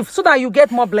 no. Give so that you get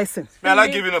more blessings. Me, I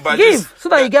like giving, no, but Give just, so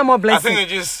that you get more I blessings. think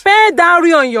it just. Pay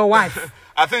dowry on your wife.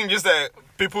 I think just that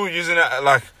people using it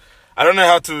like, I don't know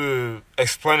how to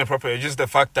explain it properly. It's just the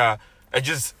fact that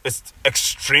it's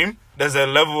extreme. There's a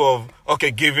level of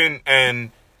giving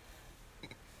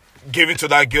to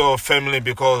that girl family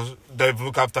because they've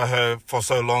looked after her for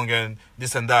so long and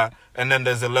this and that, and then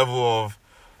there's a level of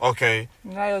Now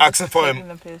you're asking just for taking him.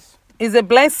 the piss. Is a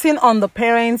blessing on the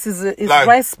parents. Is Like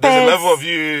respect. there's a level of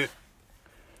you.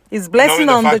 Is blessing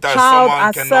knowing the on the fact that child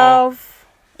someone herself.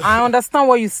 I understand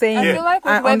what you're saying. I feel like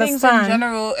with I weddings understand. in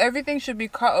general, everything should be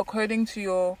cut according to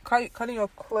your cutting your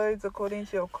clothes according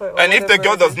to your clothes. And if the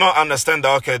girl does not understand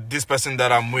that this person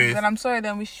that I'm with, then I'm sorry,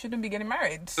 then we shouldn't be getting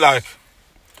married. like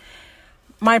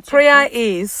My prayer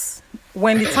is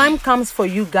when the time comes for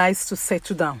you guys to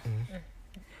settle down,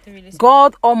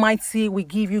 God Almighty will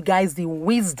give you guys the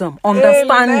wisdom,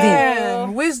 understanding.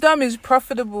 Amen. Wisdom is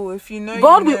profitable if you know.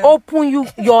 God you will know. open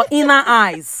your inner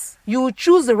eyes. You will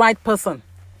choose the right person.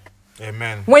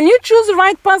 amen. When you choose the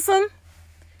right person,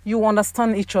 you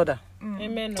understand each other.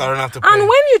 Amen. So I don't have to And pay.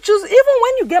 when you choose, even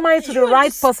when you get married to the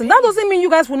right person, that doesn't mean you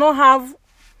guys will not have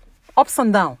ups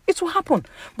and downs. It will happen.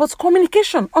 But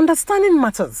communication, understanding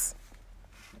matters.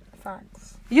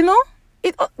 Facts. You know,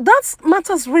 that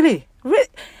matters really.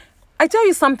 I tell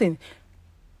you something.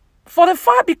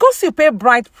 Because you pay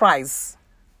bride price,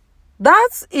 that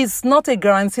is not a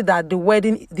guarantee that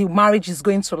the marriage is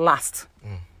going to last.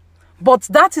 But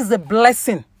that is a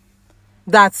blessing.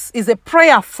 That is a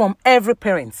prayer from every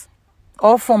parent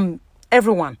or from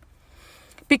everyone.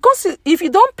 Because if you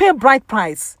don't pay bride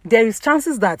price, there is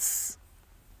chances that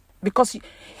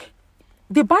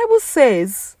the Bible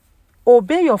says,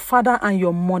 obey your father and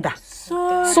your mother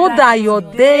so that your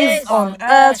days on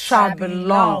earth shall be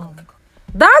long.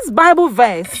 That Bible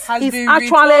verse Has is been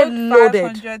actually retold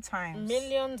loaded. 500 times.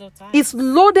 Millions of times. It's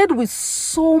loaded with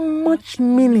so much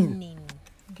meaning.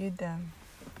 Get them.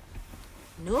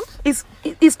 No? It's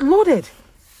loaded.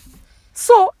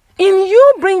 So, in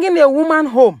you bringing a woman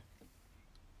home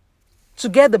to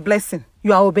get the blessing,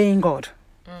 you are obeying God.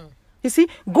 You see,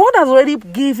 God has already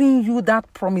given you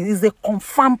that promise. It's a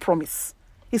confirmed promise.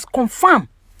 It's confirmed.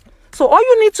 So all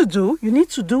you need to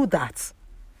do that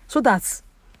so that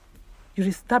you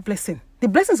receive that blessing. The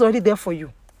blessing is already there for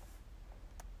you.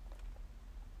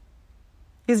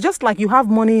 It's just like you have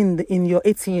money in your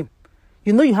ATM.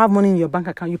 You know you have money in your bank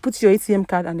account. You put your ATM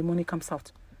card and the money comes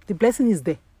out. The blessing is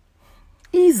there.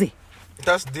 Easy.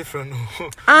 That's different.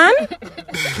 And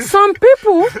some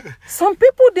people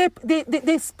they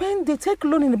take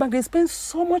loan in the bank. They spend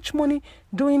so much money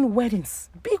doing weddings,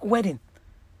 big wedding.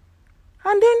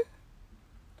 And then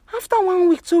after 1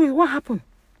 week, 2 weeks, what happened?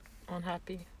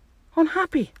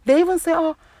 Unhappy. They even say,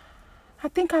 "Oh, I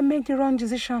think I made the wrong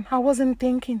decision. I wasn't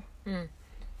thinking."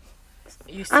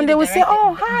 And they will say,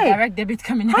 "Oh, hi. Direct debit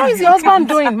coming How out is your husband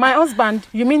doing?" My husband,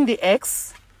 you mean the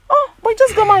ex? "Oh, but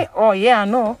just got my..." "Oh, yeah, I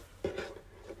know."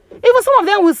 Even some of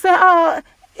them will say,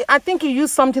 I think he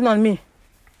used something on me.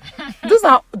 Those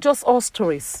are just all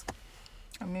stories.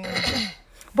 I mean,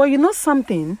 but you know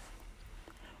something?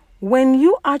 When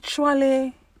you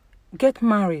actually get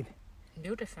married,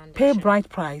 build a foundation. Pay bride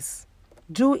price,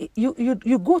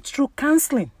 you go through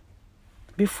counseling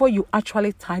before you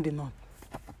actually tie the knot.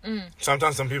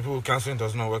 Sometimes some people, counseling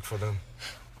does not work for them.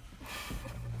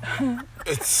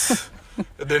 It's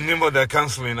the name of their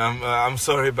counseling. I'm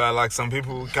sorry, but like some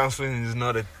people, counseling is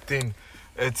not a thing.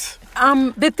 It's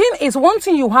the thing is, one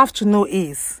thing you have to know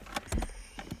is,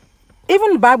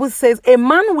 even the Bible says a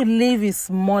man will leave his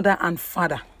mother and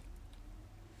father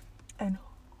and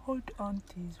hold on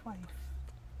to his wife.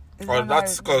 Well,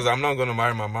 that's because I'm not going to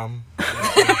marry my mom.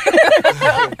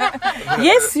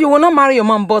 Yes, you will not marry your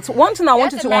mom, but one thing I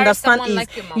want you to understand is like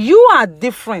you are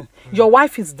different. Your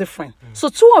wife is different. So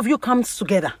two of you comes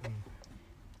together.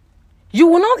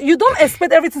 You don't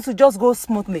expect everything to just go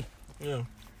smoothly. Yeah.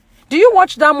 Do you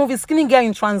watch that movie Skinny Girl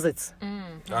in Transit?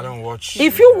 I don't watch.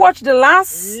 If you watch I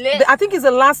think it's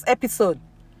the last episode,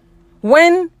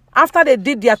 when after they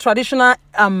did their traditional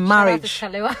marriage,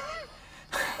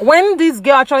 when this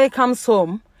girl actually comes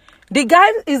home, the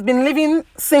guy has been living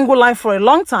single life for a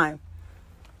long time.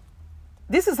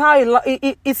 This is how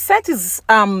he set his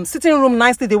sitting room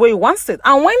nicely the way he wants it.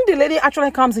 And when the lady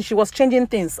actually comes in, she was changing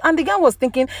things. And the guy was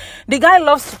thinking, the guy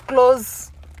loves to close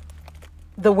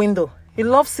the window. He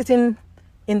loves sitting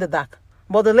in the dark.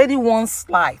 But the lady wants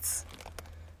lights.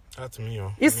 That's me.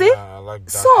 You see? I like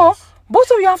that. So,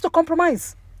 both of you have to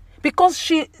compromise.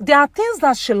 Because there are things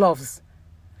that she loves.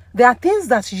 There are things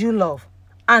that you love.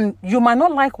 And you might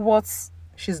not like what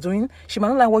she's doing. She might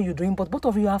not like what you're doing. But both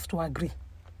of you have to agree.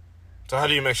 So how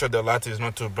do you make sure the light is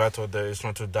not too bright or it's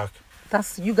not too dark?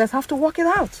 You guys have to work it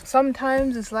out.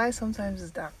 Sometimes it's light, sometimes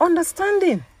it's dark.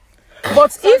 Understanding.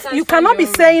 But if you cannot be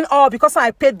saying, because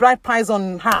I paid bride price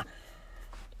on her,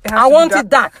 I want it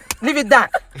dark. Leave it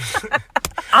dark.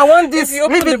 I want this.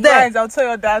 Leave it there. Blinds, I'll tell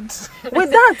your dad.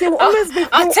 With that, they will always be.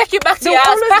 I'll take you back to your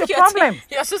house. Pack your problem.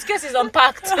 Your suitcase is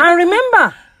unpacked. And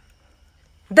remember,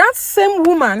 that same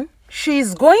woman,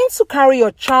 she's going to carry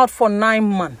your child for 9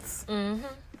 months. Mm-hmm.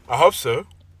 I hope so.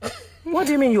 What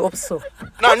do you mean you hope so?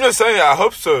 No, I'm just saying I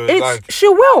hope so. She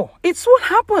will. It will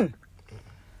happen.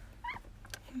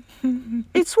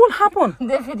 It will happen.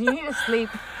 David, you need to sleep.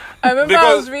 I remember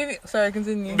I was reading. Sorry,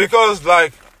 continue. Because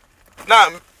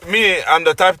me, I'm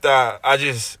the type that I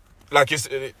just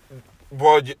the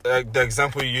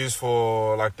example you use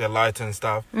for like the light and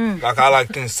stuff. Like I like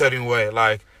things certain way.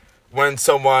 Like when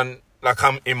someone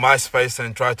come in my space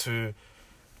and try to.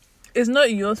 It's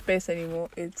not your space anymore.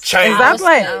 It's change.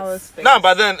 Exactly. Our space. No,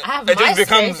 but then it just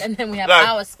becomes, and then we have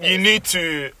our space. You need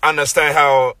to understand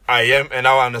how I am, and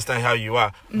I will understand how you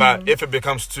are. But if it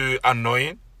becomes too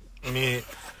annoying,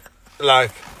 I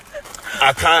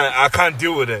can't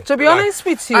deal with it. To be honest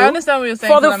with you, I understand what you're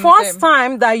saying. For the first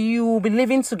time that you will be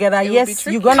living together, yes,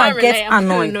 you're gonna get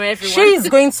annoyed. She is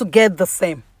going to get the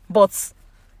same, but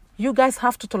you guys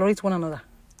have to tolerate one another.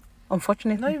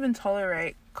 Unfortunately, not even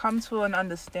tolerate. Come to an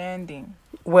understanding.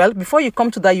 Well, before you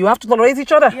come to that, you have to tolerate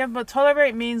each other. Yeah, but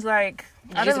tolerate means I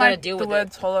don't like the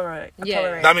word tolerate. Yeah.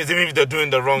 Tolerate. That means even if they're doing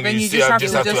the wrong, then you have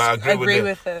to agree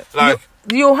with it. Like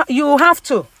you have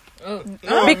to.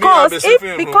 No, because that's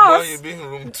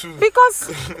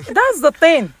the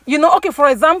thing. Okay, for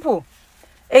example,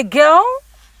 a girl,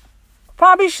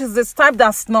 probably she's the type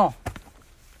that snore.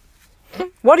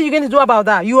 What are you going to do about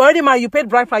that? You already married, you paid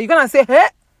bride price. You're going to say, hey?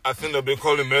 I think they'll be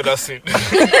calling murder scene.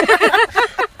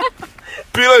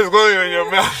 Pillow is going in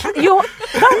your mouth.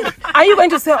 Are you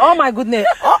going to say, oh my goodness,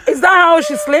 is that how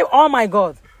she sleep? Oh my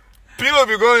God. Pillow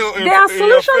be going in there are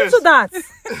solutions to that.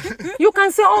 You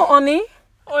can say, oh, Oni.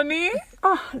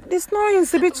 This snoring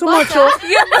is a bit too much.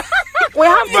 We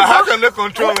have to how can they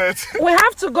control it? We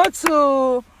have to go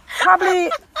to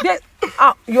probably.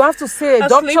 You have to say a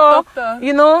doctor.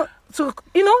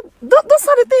 Those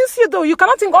are the things you do. You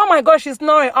cannot think, oh my gosh, she's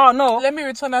snoring. Oh no. Let me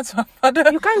return her to her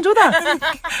father. You can't do that.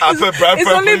 It's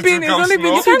only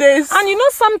been 2 days. And you know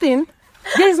something?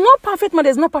 There is no perfect man,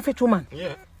 there's no perfect woman.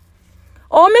 Yeah.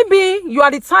 Or maybe you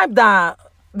are the type that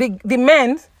the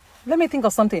men, let me think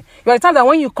of something. You are the type that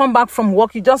when you come back from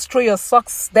work, you just throw your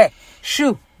socks there,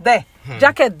 shoe there,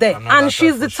 jacket there. And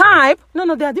she's the type,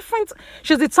 no, they are different.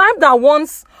 She's the type that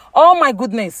wants, oh my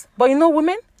goodness. But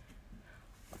women,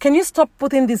 can you stop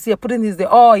putting this here, putting this there?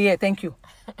 Oh, yeah, thank you.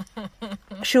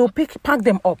 She will pack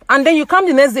them up. And then you come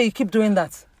the next day, you keep doing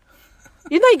that.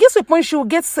 It gets to a point she'll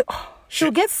get... Do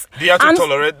you have to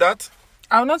tolerate that?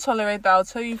 I'll not tolerate that. I'll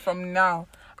tell you from now.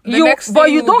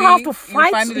 you don't have to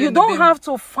fight. You don't have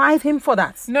to fight him for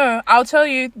that. No, I'll tell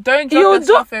you. Don't drop the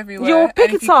stuff everywhere. You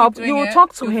pick it up. You will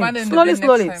talk to him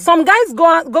slowly. Some guys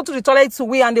go to the toilet to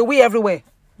wee and they wee everywhere.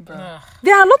 There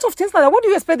are a lot of things like that. What do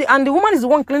you expect? And the woman is the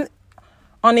one clean.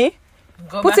 Honey,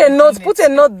 put a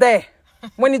note there.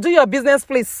 When you do your business,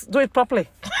 please do it properly.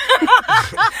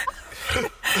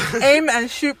 Aim and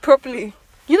shoot properly.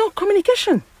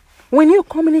 Communication. When you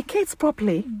communicate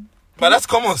properly. But that's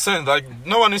common sense. Like,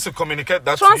 no one needs to communicate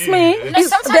that Trust to you. me,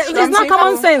 it's not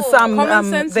common sense. Common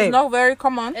sense is not very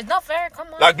common. It's not very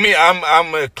common. Like me,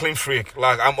 I'm a clean freak.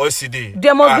 Like, I'm OCD.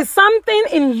 There must be something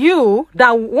in you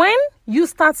that when you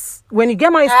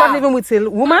get married, start living with a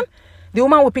woman, the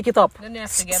woman will pick it up. Then you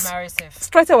have to get married safe.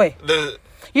 Straight away.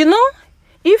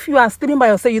 If you are sleeping by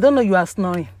yourself, you don't know you are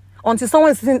snoring until someone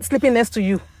is sleeping next to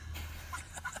you.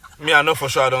 Me, I know for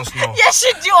sure I don't snore. Yes,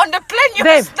 you do. On the plane,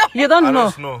 Dave, you don't know. I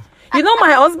don't snore. You know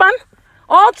my husband?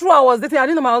 All through I was dating, I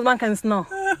didn't know my husband can snore.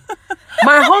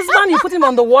 My husband, you put him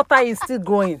on the water, he's still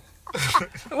going.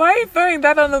 Why are you throwing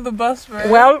that under the bus, bro?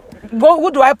 Well,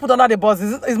 who do I put under the bus?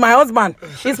 It's my husband.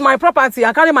 It's my property.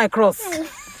 I carry my cross.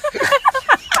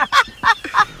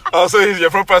 Oh, so he's your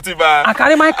property, but I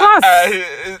carry my cross.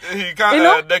 He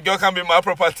can't. The girl can be my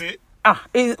property.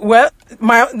 Is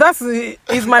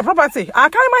my property. I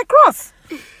carry my cross.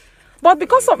 But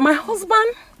because of my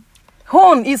husband,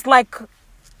 home is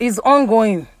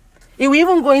ongoing. He will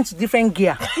even go into different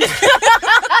gear. But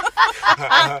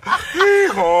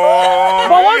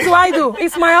what do I do?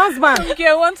 It's my husband. Okay,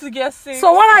 I want to get sick.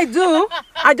 So what I do,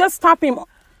 I just tap him.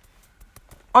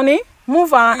 Honey,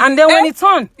 move on. And then when he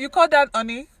turn. You call that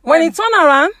honey? When he turn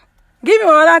around, give him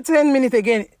another 10 minutes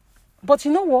again. But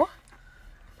you know what?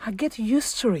 I get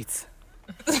used to it.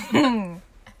 I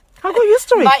go used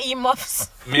to it. My earmuffs.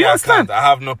 Me, I can't. I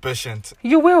have no patience.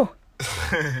 You will.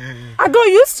 I go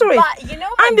used to it. But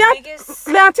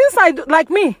there are things I do, like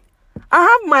me. I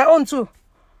have my own too.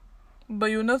 But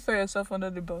you will not throw yourself under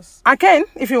the bus. I can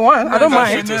if you want. I don't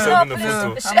mind. I don't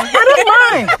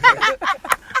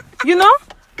mind.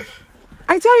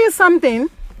 I tell you something.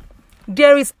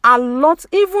 There is a lot.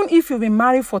 Even if you've been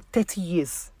married for 30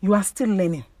 years, you are still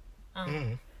learning.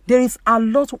 There is a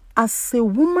lot. As a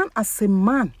woman, as a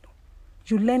man,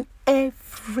 you learn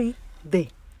every day.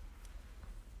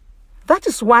 That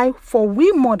is why for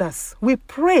we mothers, we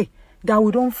pray that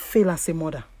we don't fail as a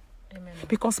mother. Amen.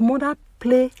 Because mother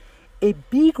play a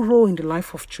big role in the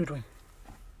life of children.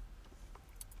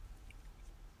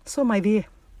 So my dear,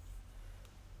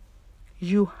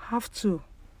 you have to.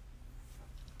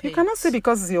 You cannot say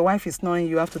because your wife is snoring,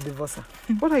 you have to divorce her.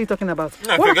 What are you talking about?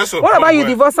 No, what about you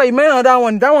divorce her? You marry another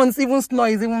one. That one's even snore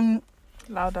is even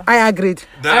louder. I agreed.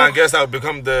 Then I guess I'll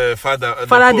become the father.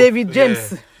 Father David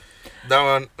James. Yeah. That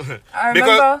one. I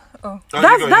remember.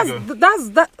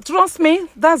 That. Trust me,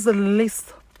 that's the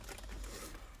list.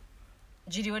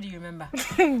 Judy, what do you remember?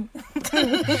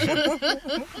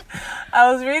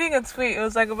 I was reading a tweet. It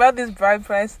was about this bride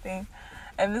price thing,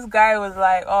 and this guy was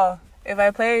like, "Oh, if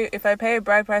I pay a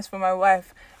bride price for my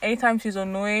wife, anytime she's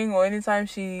annoying or anytime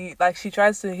she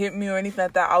tries to hit me or anything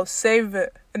like that, I'll save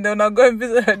it, and then I'll go and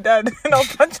visit her dad and I'll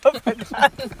punch up her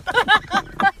dad."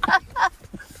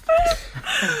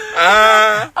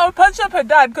 I'll punch up her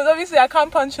dad because obviously I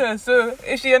can't punch her. So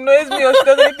if she annoys me or she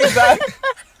does anything bad,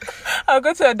 I'll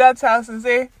go to her dad's house and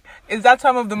say, "It's that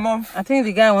time of the month." I think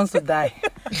the guy wants to die.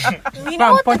 You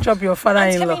know what? Punch up your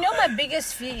father-in-law. You know my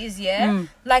biggest fear is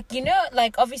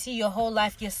obviously your whole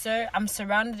life I'm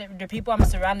surrounded the people I'm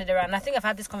surrounded around. And I think I've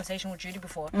had this conversation with Judy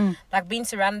before. Like being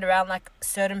surrounded around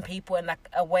certain people and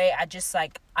a way I just I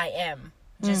am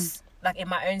just in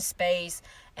my own space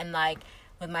and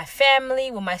with my family,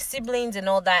 with my siblings and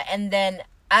all that. And then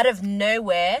out of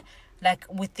nowhere,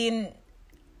 within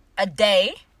a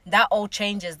day, that all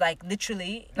changes.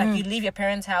 Literally, you leave your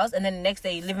parents' house and then the next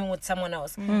day you're living with someone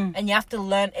else. And you have to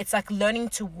learn. It's like learning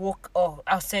to walk, or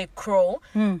I'll say crawl,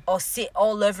 or sit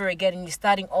all over again, and you're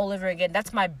starting all over again.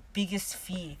 That's my biggest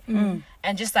fear.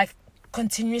 And just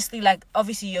continuously,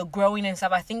 obviously you're growing and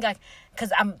stuff. I think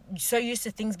because I'm so used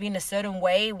to things being a certain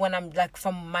way when I'm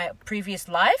from my previous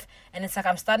life, and it's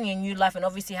I'm starting a new life and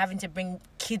obviously having to bring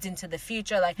kids into the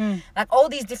future, all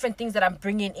these different things that I'm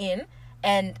bringing in,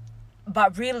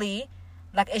 but really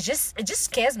it just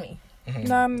scares me.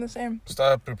 No, I'm the same.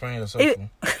 Start preparing yourself.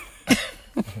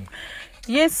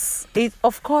 Yes,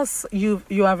 of course you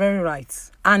are very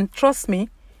right, and trust me,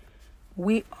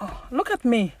 look at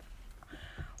me.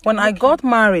 When I got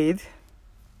married,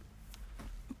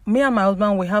 me and my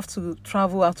husband, we have to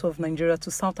travel out of Nigeria to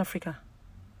South Africa.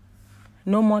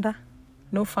 No mother,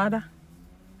 no father,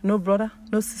 no brother,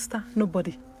 no sister,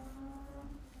 nobody.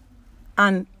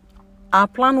 And our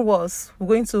plan was we're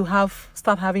going to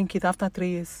start having kids after 3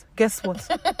 years. Guess what?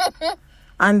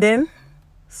 And then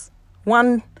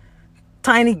one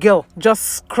tiny girl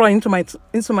just crawled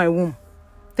into my womb.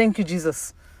 Thank you,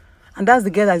 Jesus. And that's the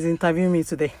girl that's interviewing me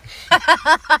today.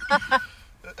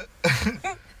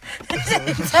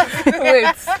 Wait.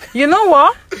 You know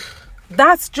what?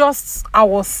 I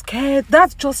was scared.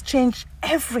 That just changed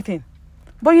everything.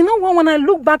 But you know what? When I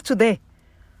look back today,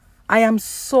 I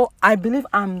believe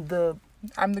I'm the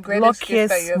greatest gift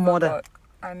that luckiest you ever mother. got.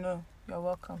 I know. You're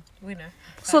welcome. We know.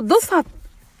 So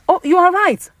you are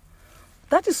right.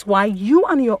 That is why you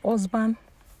and your husband,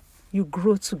 you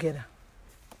grow together.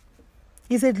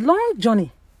 It's a long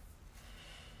journey.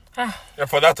 Yeah,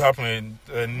 for that to happen,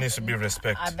 it needs to be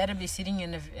respect. I better be sitting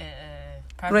in a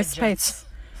private Respect. jet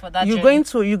for that. You're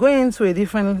going into a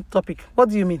different topic. What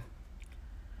do you mean?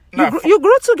 Nah, You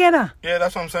grow together. yeah,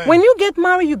 that's what I'm saying. When you get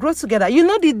married, you grow together. You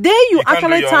know, the day you can't do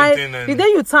actually your own tie, thing and- the day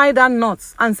you tie that knot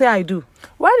and say I do,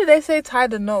 Why did they say tie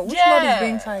the knot? Which knot is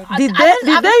being tied? The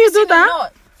day you do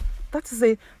that,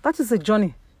 that is a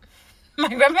journey. My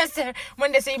grandma said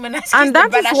when they say Manasseh, And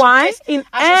that is why in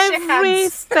every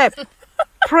step,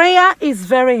 prayer is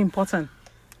very important.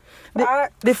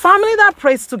 The family that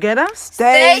prays together,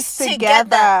 Stays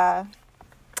together.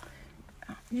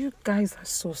 you guys are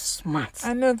so smart.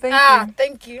 I know.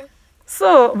 Thank you.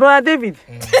 So, Brother David,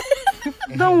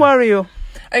 don't worry.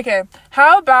 Okay,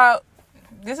 how about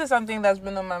this is something that's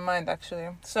been on my mind actually.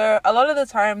 So a lot of the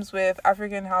times with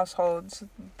African households,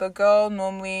 the girl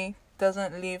normally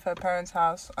doesn't leave her parents'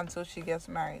 house until she gets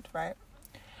married, right?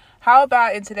 How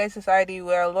about in today's society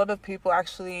where a lot of people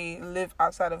actually live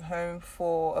outside of home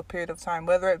for a period of time,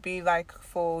 whether it be like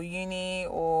for uni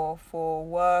or for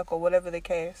work or whatever the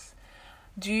case?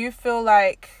 Do you feel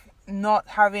like not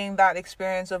having that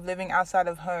experience of living outside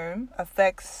of home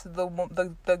affects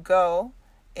the girl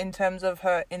in terms of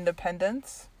her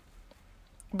independence?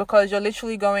 Because you're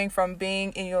literally going from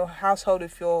being in your household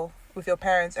with your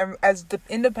parents, and as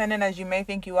independent as you may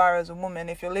think you are as a woman,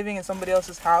 if you're living in somebody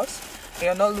else's house,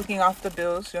 you're not looking after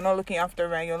bills, you're not looking after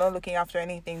rent, you're not looking after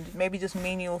anything, maybe just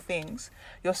menial things,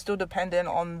 you're still dependent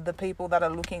on the people that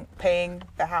are paying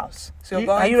the house. So you're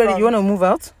going. Are you ready? You want to move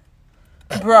out?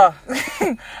 Bruh,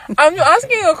 I'm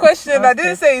asking you a question. Okay. I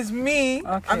didn't say it's me.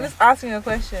 Okay. I'm just asking a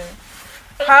question.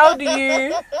 How do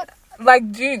you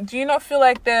do you not feel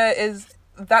like there is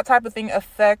that type of thing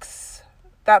affects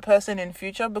that person in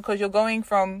future, because you're going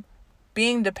from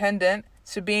being dependent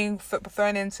to being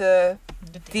thrown into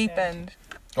the deep end,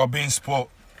 or being spoiled,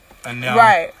 and now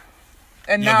right?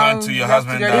 And you're now going to your you have to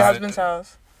husband go to your husband's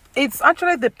house. It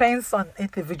actually depends on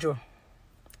individual.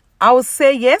 I will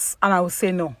say yes and I will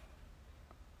say no.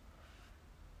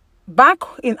 Back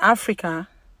in Africa,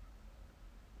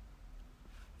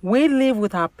 we live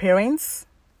with our parents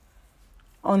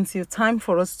until time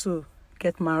for us to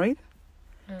get married.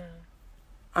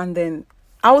 And then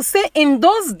I would say in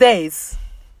those days,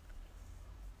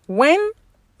 when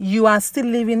you are still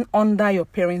living under your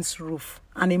parents' roof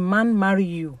and a man marry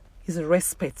you, is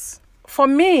respect. For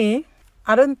me,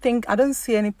 I don't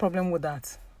see any problem with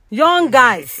that. Young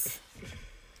guys,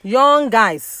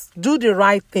 do the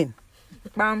right thing.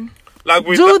 Bam. like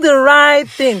we Do the right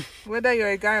thing. Whether you're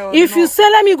a guy or If not. you say,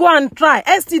 let me go and try,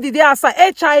 STD, there outside,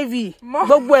 HIV,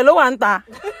 gbogbo ẹ̀ ló wà ń ta.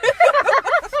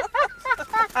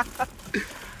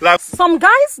 like Some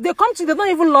guys, they come to you, they don't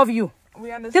even love you.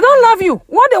 we understand. They don't love you.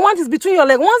 What they want is between your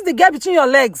legs. Once they get between your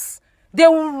legs, they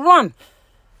will run.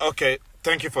 okay.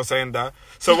 Thank you for saying that.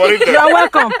 So what if You are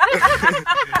welcome.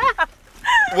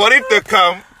 what if they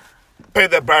come, pay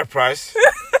the bride price,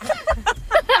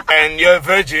 and you're a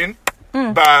virgin,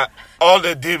 but all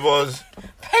they did was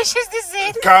Patience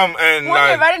disease. come and When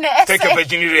you're writing an take essay. a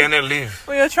virginity and then leave.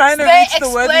 When you're trying to Very reach the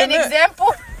word explain limit.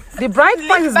 example. The bride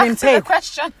price has Back been to the paid.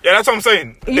 question. Yeah, that's what I'm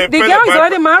saying. The They pay girl is bride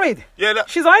already pri- married. Yeah.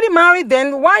 She's already married,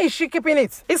 then why is she keeping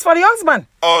it? It's for the husband.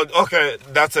 Oh, okay.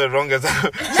 That's a wrong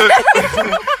example.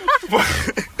 So,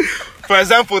 for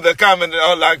example, they come and they're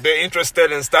all like they're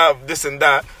interested in stuff, this and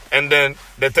that, and then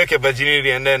they take a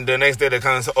virginity, and then the next day they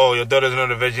come and say, "Oh, your daughter's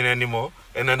not a virgin anymore,"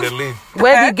 and then they leave.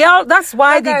 Where the girl, that's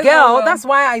why That the guy's not girl, well.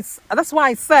 that's why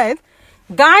I said,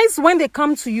 guys, when they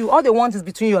come to you, all they want is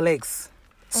between your legs.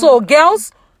 So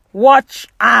girls, watch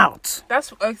out.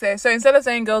 That's okay. So instead of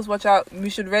saying girls watch out, we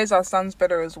should raise our sons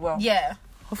better as well. Yeah.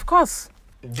 Of course.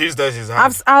 These days is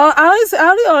hard. I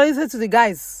always say to the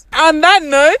guys, On that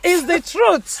note, it's the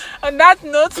truth. on that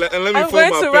note, Let me I'm fold going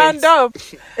my to round pants. up.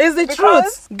 It's the Because-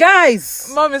 truth.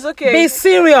 Guys, Mom, it's okay. be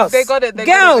serious. They got it.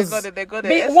 Girls, They got it.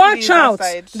 be, STD watch is out.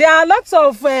 outside. There are lots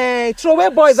of throwaway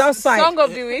boys outside. Song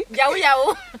of the week. Yahoo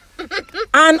yahoo.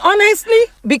 And honestly,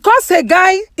 because a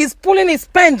guy is pulling his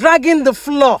pen, dragging the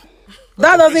floor,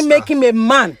 that doesn't make him a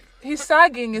man. He's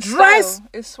sagging. It's Dress- style.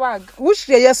 It's swag. Which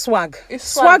yeah, swag? It's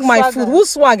Swag my swagger. food. Who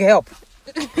swag help?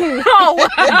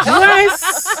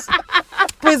 Dress.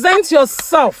 Present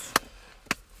yourself.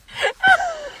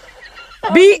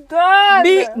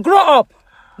 Grow up.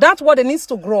 That's what they needs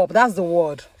to grow up. That's the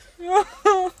word.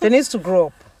 They needs to grow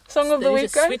up. Song of the They need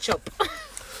to weekend. switch up.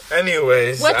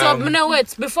 Anyways, Wait up, no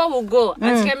wait. Before we go,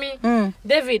 ask me,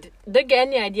 David, don't get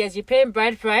any ideas. You're paying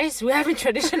bride price. We're having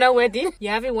traditional wedding.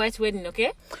 You're having white wedding,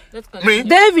 okay? Let's go. me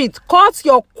David, cut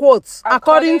your quotes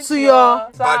according to your.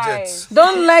 budget.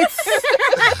 Don't let.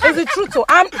 It's the truth. Oh.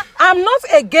 I'm not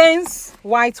against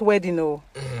white wedding. No,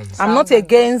 I'm not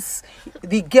against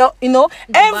the girl. You know,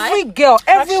 every girl,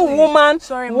 every Actually, woman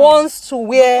sorry, Mom. wants to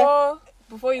wear.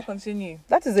 Before you continue.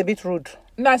 That is a bit rude.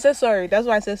 No, I said sorry. That's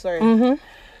why I said sorry. Mm-hmm.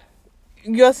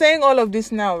 You're saying all of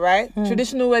this now, right?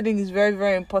 Traditional wedding is very,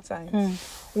 very important.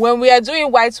 When we are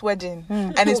doing white wedding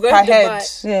and it's We're per going to head,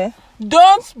 Yeah.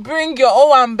 don't bring your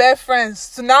own bare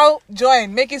friends to now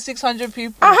join, make it 600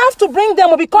 people. I have to bring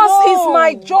them because No. it's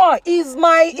my joy. It's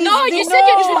my. No, it's you the- said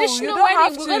your No, traditional you don't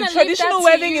have wedding. to. We're gonna leave Traditional that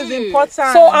wedding to is you. important.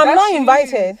 So I'm That's not you.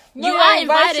 invited. No, You you're are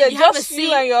invited. You have a just you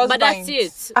seat, and your but that's husband.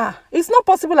 it. It's not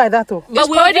possible like that, though. But It's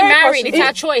we're already very married. possible. It's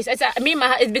our choice.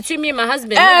 It's between me and my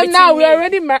husband. not And now between we're me.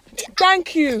 already married.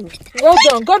 Thank you. Well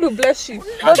done. God will bless you.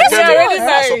 But we're already I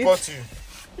married. support you.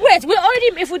 Wait, we're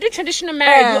already. If we do traditional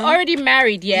marriage, we're already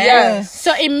married, yeah. Yes.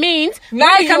 So it means Now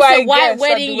when it you comes are to a white guest at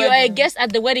wedding, the you're a wedding. guest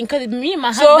at the wedding because me and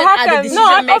my So husband how are can- the decision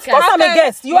No, of makers. course I'm a Okay,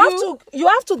 guest. You you-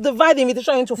 have to divide the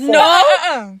invitation into 4.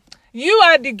 No. You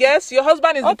are the guest. Your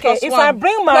husband is the Okay, plus if one. I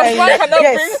bring my Plus one cannot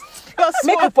bring guest, plus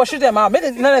make one. you pursue them out. Make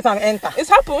it not let them enter. It's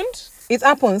happened. It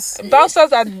happens.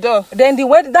 Bouncers at the door. Then the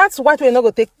wedding, that's what we're not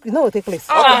going to take place.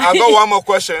 Okay, I got one more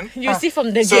question. You see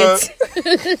from the So- gate.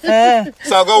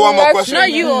 So I got one more Well, question.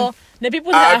 Not you. Oh. The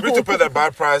people I that agree to pay the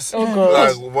bride price, God.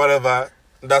 like whatever.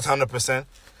 That's 100%.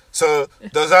 So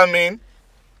does that mean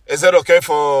is it okay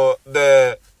for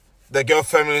the girl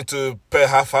family to pay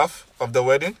half of the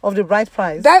wedding? Of the bride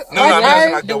price. That No, I mean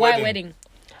I, like the white wedding.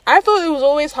 I thought it was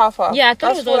always half. Yeah, I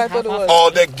thought That's it was what I always thought it half-half.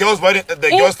 was. Or the girl's wedding, the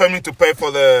girl's family to pay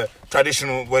for the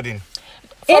traditional wedding.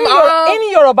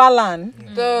 in Yoruba land,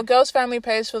 The girl's family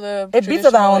pays for the a bit that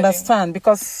traditional I wedding. understand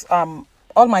because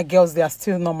all my girls they are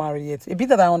still not married yet. A bit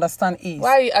that I understand is Why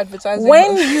are you advertising?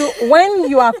 when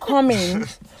you are coming,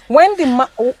 when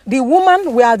the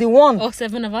woman we are the one All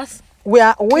 7 of us. we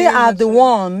are the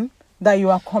one that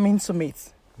you are coming to meet.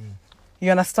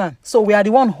 You understand? So we are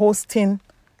the one hosting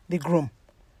the groom.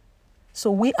 So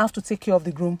we have to take care of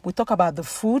the groom. We talk about the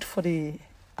food for the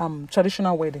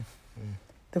traditional wedding.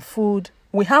 The food.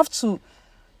 We have to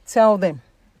tell them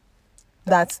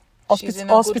that She's in a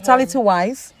good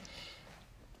hospitality-wise,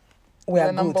 we the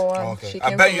are number good. one. Okay. She I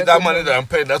came bet from you a that good money home. that I'm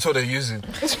paying, that's what they're using.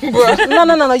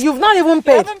 No. You've not even You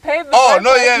paid. haven't paid the Oh, bride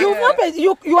no, price yeah. You've not paid.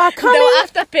 You are They coming. will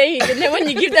after paying, and then when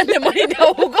you give them the money, they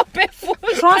will go pay for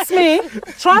it.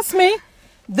 Trust me.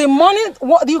 The money,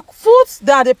 the foods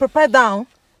that they prepare down,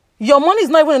 your money is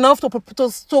not even enough to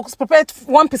prepare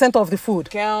 1% of the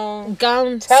food. Gown.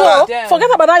 Gowns. So them.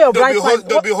 forget about that. Your bride price.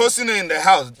 They'll be hosting it in the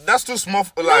house. That's too small.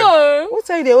 Like, No. Who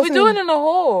tell you they We do it in a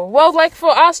hall. Well, like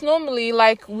for us normally,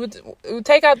 like we'd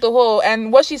take out the hall,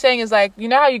 and what she's saying is like, you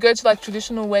know how you go to like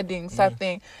traditional weddings type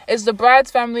thing. It's the bride's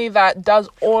family that does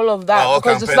all of that Oh,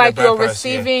 okay, because I'm it's paying like the bride you're price,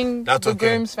 yeah. receiving That's the okay.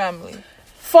 groom's family.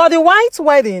 For the white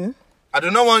wedding, I do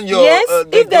not want your Yes, the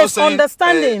if girl there's saying,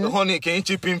 understanding. honey, can you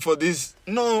chip in for this?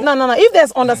 No. no. If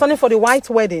there's understanding for the white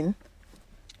wedding,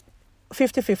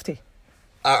 50-50.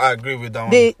 I agree with that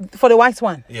one. For the white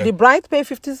one, Yeah. the bride pay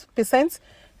 50%,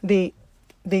 the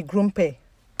groom pay.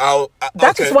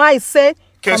 That is okay. why I said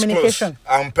Case communication.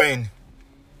 closed. I'm paying.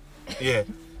 Yeah.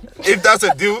 If that's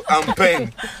a deal, I'm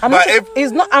paying. I'm But not, if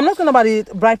it's not. I'm not talking about the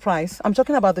bride price. I'm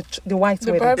talking about the white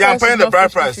The wedding. bride yeah, I'm price paying is the bride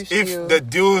not price. 50-50. If the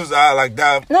deals are like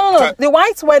that, No. The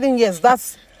white wedding, yes,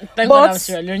 that's. Thank but God I'm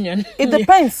Sierra Leonean. it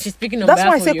depends. She's speaking on That's behalf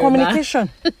why I of say Yoruba. communication.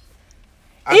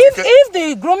 I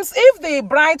if the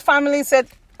bride family said,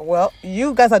 well,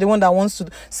 you guys are the one that wants to.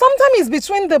 Sometimes it's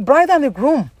between the bride and the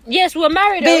groom. Yes, we're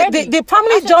married The- already. the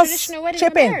family After just traditional wedding,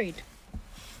 chip we're in. married.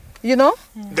 You know,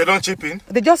 they don't chip in.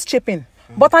 they just chip in.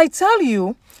 But I tell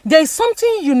you, there is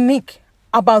something unique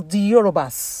about the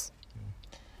Yorubas.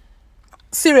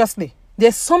 Seriously,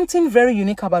 there's something very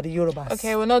unique about the Yorubas.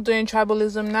 Okay, we're not doing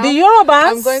tribalism now. The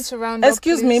Yorubas. I'm going to round up,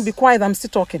 Excuse me, please. be quiet. I'm still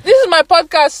talking. This is my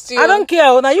podcast still. I don't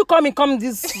care. Now you come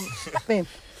this thing.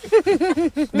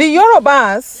 The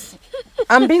Yorubas,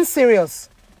 I'm being serious.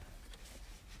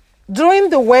 During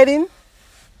the wedding,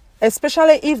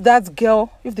 especially if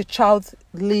the child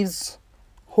leaves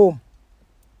home,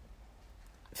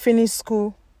 finish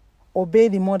school, obey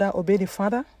the mother, obey the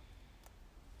father,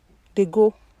 they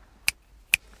go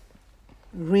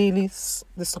really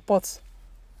the support.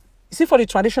 You see, for the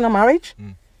traditional marriage,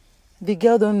 the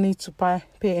girl don't need to pay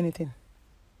anything.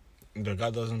 The guy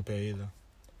doesn't pay either.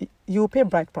 You pay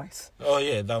bride price. Oh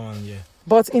yeah, that one, yeah.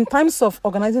 But in terms of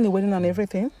organizing the wedding and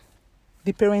everything,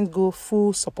 the parents go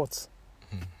full support.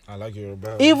 I like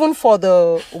Yoruba. Even for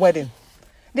the wedding.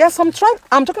 There are some tribes,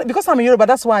 I'm talking, because I'm a Yoruba,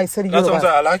 that's why I said Yoruba. That's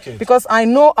what I like it. Because I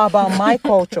know about my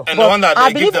culture. And but the one that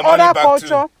I they give believe the money other back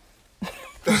culture,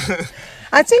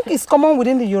 I think it's common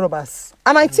within the Yorubas.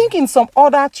 And I think in some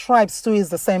other tribes too is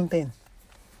the same thing.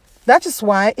 That is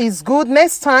why it's good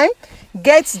next time,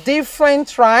 get different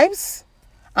tribes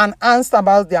and ask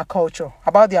about their culture,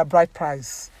 about their bride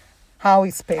price, how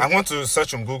it's paid. I want to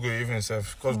search on Google even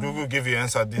self, because Google give you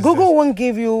answer this. Google won't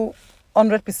give you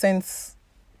 100%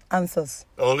 answers.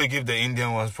 Only give the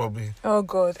Indian ones probably. Oh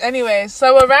god. Anyway,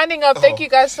 so we're rounding up. Thank you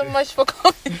guys so much for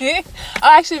coming.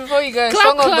 Actually, before you go,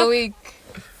 song of the week.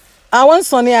 I want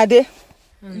Sunny Ade.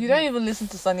 You don't even listen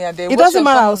to Sunny Ade. It doesn't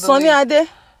matter. Sunny Ade.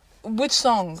 Which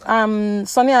song?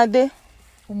 Sunny Ade.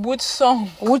 Which song?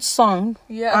 Which song?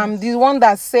 Yeah. The one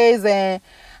that says, Ayé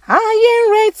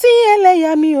ń retí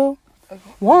ẹlẹ́yà mi o.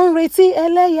 Wọ́n ń retí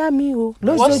ẹlẹ́yà mi o.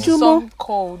 What's the song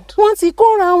called? Wọ́n ti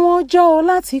kóra wọn jọ o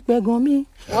láti pẹ̀gàn mi.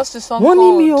 What's the song Wọ́n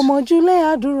called? ní mi ò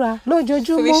mọ̀júlé àdúrà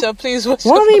lójoojúmọ́. Felicia, please, what's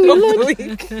Wọ́n rí mi the song of the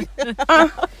lójú. week?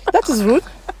 That is rude.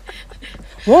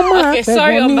 Wọ́n máa Okay,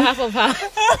 sorry pẹ̀gàn on mi. behalf of her.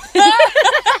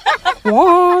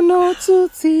 Wọ́n ò tún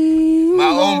ti My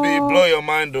mọ̀. own be blow your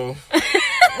mind though.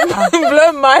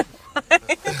 Blow my.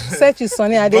 Search is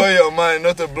Sunny Ade. Blow your mind,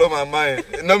 not to blow my mind.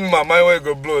 Not me, my mind will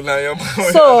go blow now. Your mind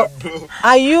will So, blow.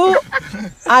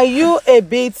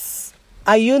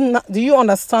 do you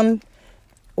understand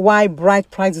why bride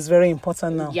price is very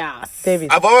important now? Yes.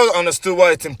 David, I've always understood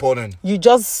why it's important. you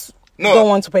just No. don't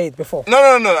want to pay it before. No.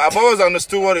 I've always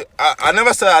understood what I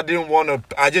never said I didn't want to.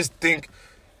 I just think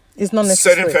It's not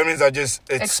necessary. certain feminists are just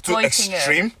it's too Exploiting it.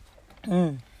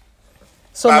 extreme.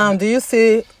 So now, do you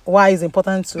say why it's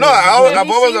important to? No, Yeah, I've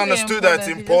he always sees it understood that it's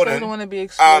He just important. doesn't want to be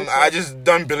exploited. I just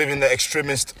don't believe in the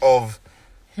extremist of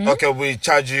okay, we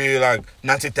charge you like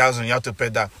 90,000, you have to pay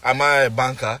that. Am I a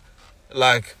banker?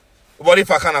 Like, what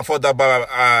if I can't afford that? But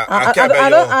I care about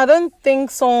your. I don't think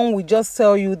someone will just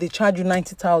tell you they charge you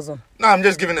 90,000. No, I'm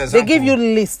just giving an They example. give you a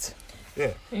list. Yeah.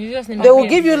 You just need They to will be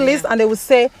give you a a list and they will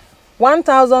say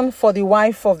 1,000 for the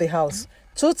wife of the house,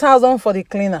 2,000 for the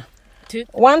cleaner,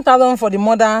 1,000 for the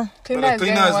mother. But Cleaner the is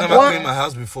cleaner getting has one never dollar. cleaned my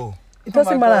house before. It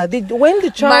doesn't my matter. When the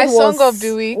child My was song of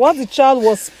the week. What the child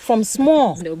was from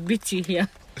small. They'll beat you here.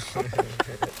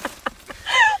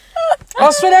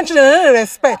 Australian children don't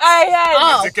respect.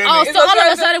 Oh, It came so in. all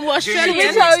of a sudden we're Give me Should we 2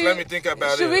 Australian. tell weeks, you- let me think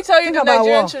about Should it. we tell you Think the about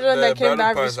Nigerian what? children The that came to bride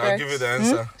have price, I'll respect? give you the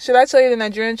answer. Should I tell you the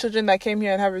Nigerian children that came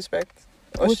here and have respect?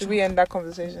 Or Which should we end that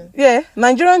conversation? Yeah,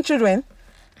 Nigerian children.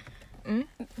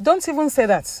 Don't even say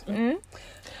that.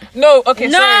 No, okay,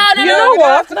 No, sorry. no, You know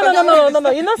what?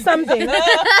 No. You know something.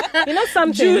 You know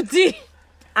something. Judy.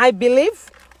 I believe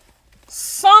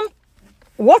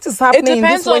what is happening in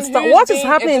this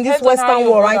Western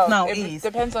world right now It is,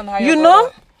 depends on how you you're know,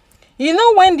 brought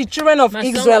up. when the children of My song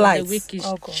of the Israelites, week is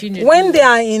Oh, God. Chineke. when they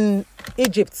are in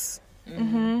Egypt,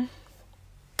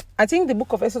 I think the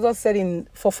book of Exodus said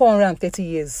for 430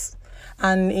 years,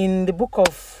 and in the book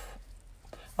of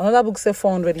another book said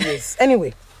 400 years.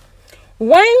 Anyway,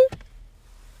 when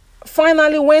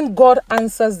God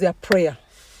answers their prayer,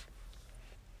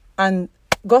 and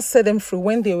God set them free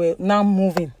when they were now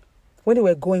moving, when they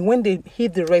were going, when they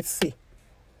hit the Red Sea,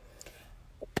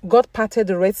 God parted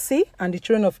the Red Sea, and the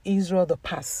children of Israel the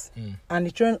pass,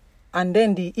 and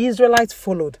then the Israelites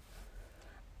followed,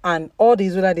 and all the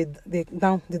Israelites they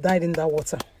died in that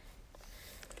water.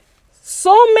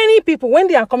 So many people, when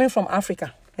they are coming from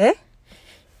Africa,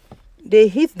 they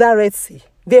hit that Red Sea.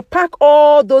 They pack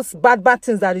all those bad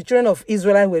things that the children of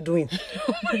Israel were doing.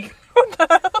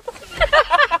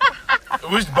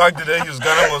 Which bag did they use?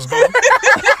 Ghana must go.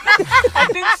 I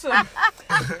think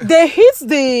so. They hit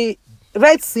the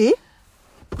Red Sea,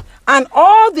 and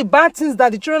all the bad things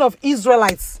that the children of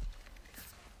Israelites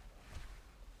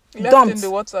Left dumped in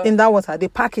the water. in that water, they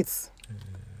pack it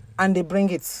and they bring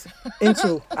it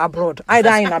into abroad, either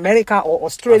in America or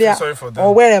Australia I feel sorry for them.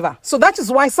 or wherever. So that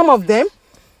is why some of them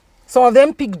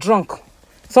pick drunk,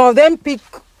 some of them pick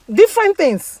different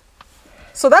things.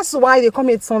 So that's why they come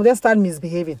here. Some of them start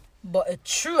misbehaving. But a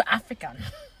true African.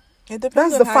 It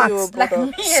depends That's on the how you were fact. brought up.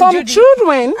 Me and Some Judy.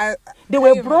 children, I- they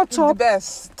were you- brought the up.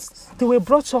 best. They were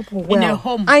brought up well. a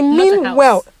home, I not a mean, house.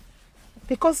 well.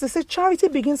 Because they say charity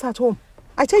begins at home.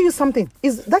 I tell you something,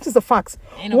 that is the fact.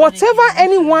 Ain't nobody Whatever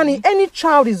giving any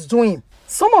child is doing,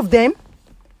 some of them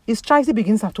is charity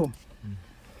begins at home.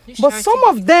 But some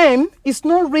of them is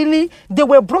not really, they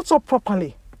were brought up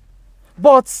properly.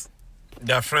 But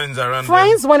Their friends around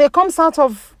friends, when it comes out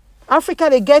of Africa,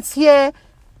 they get here,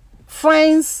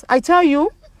 friends, I tell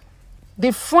you,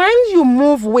 the friend you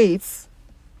move with,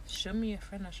 Show me your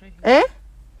friend, I'll show you.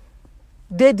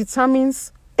 they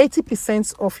determines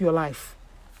 80% of your life.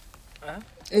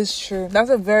 It's true. That's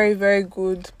a very, very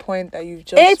good point that you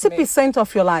just made. 80%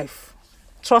 of your life.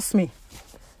 Trust me.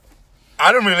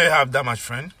 I don't really have that much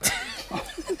friend.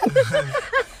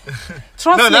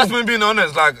 Trust No, me. that's me being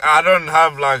honest. Like, I don't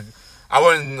have, like, I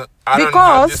don't have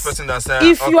Because this person that said,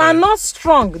 if you okay. are not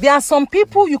strong, there are some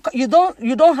people you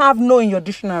don't have no in your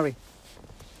dictionary.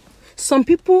 Some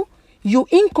people you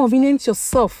inconvenience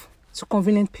yourself to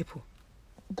convenient people.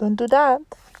 Don't do that.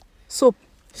 So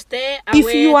Stay away.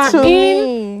 if you are to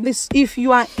in me. this, if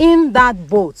you are in that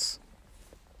boat,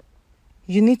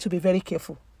 you need to be very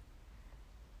careful.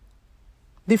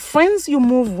 The friends you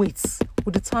move with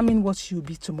will determine what you'll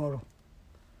be tomorrow.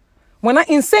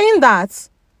 In saying that,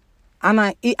 and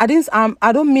I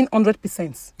don't mean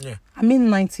 100%. Yeah. I mean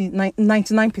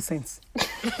 99%.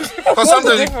 Because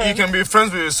sometimes you can be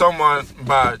friends with someone,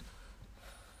 but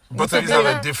both of you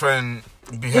have a different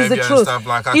It's behavior the and truth. stuff.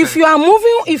 Like, If you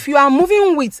are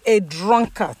moving with a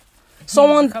drunkard,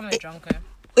 someone Become a drunkard.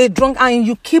 a drunk, and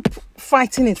you keep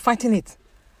fighting it.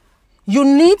 You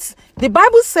need, the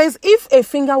Bible says, if a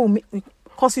finger will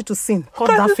cause you to sin, cut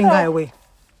Cut that it finger out. away.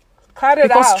 Cut it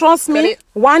Because out. trust Cut me, it.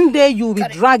 one day you will be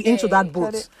Cut it. dragged into Yeah, that cut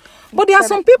boat. it. But there are Cut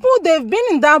some it. people, they've been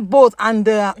in that boat and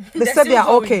they said they are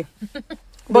still okay. The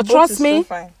But boat trust is me, still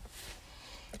fine.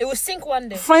 It will sink one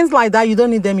day. friends like that, you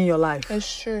don't need them in your life.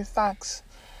 It's true. Facts.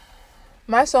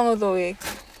 My song of the week.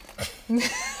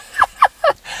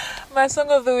 My song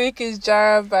of the week is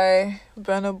Jara by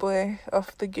Burna Boy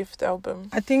off the Gift album.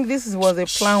 I think this was a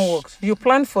plan work. You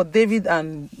planned for David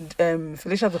and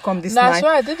Felicia to come this That's night.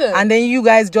 why I did it. And then you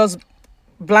guys just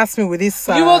blast me with this.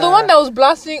 You were the one that was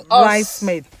blasting us.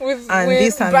 bridesmaid With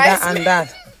this and that and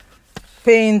that.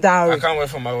 Paying I dowry. can't wait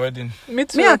for my wedding. Me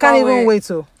too. Me, I can't even wait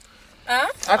to. I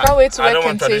can't wait to I wear don't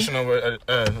want Kente. traditional,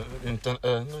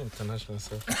 no international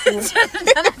stuff.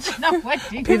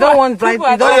 You don't want bride. People are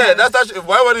You Oh don't, yeah, that's actually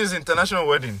why wedding is international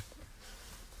wedding.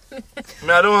 I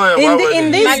don't want a In white the- in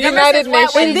wedding. this- My grandma United says white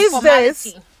Nations. in wedding these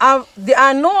days, formality.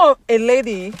 I know a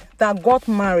lady that got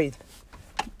married.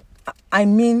 I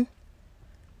mean,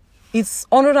 it's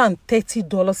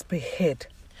 $130 per head,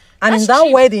 and That's in that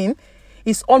cheap. wedding,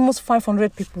 it's almost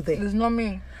 500 people there. It's not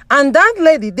me. And that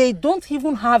lady, they don't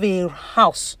even have a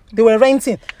house. They were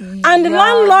renting, and the Yeah.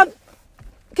 landlord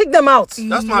kicked them out.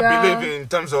 That's my Yeah. belief in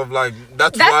terms of like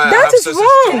that's That- why I that have is such a wrong.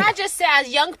 strong- Can I just say, as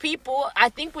young people, I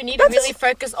think we need That to really is-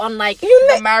 focus on like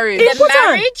The marriage. the Important.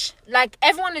 marriage. Like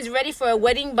everyone is ready for a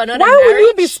wedding, but not a Why marriage. will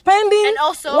you be spending? And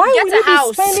also, why get will a you house.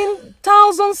 be spending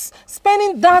thousands,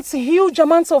 spending that huge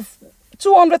amounts of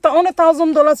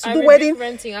 $100,000 to I do regret wedding?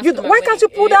 renting after my Why can't you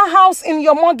wedding, put that house in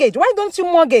your mortgage? Why don't you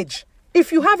mortgage?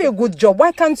 If you have a good job,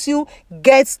 why can't you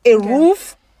get a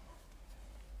roof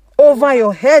over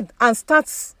your head and start?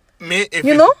 Me, if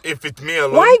You it, know? if it's me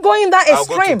alone, Why going that I'll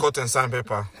go to extreme? court and sign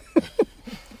paper.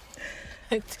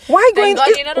 Why going? God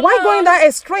you're not Why alone. going that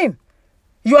extreme?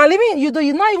 You are living. You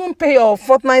not even pay your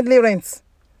fortnightly rent,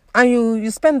 and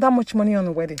you spend that much money on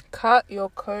a wedding. Cut your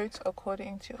coat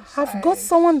according to your size. I've got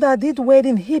someone that did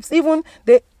wedding hips. Even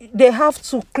they have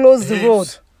to close the Hips.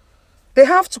 road. They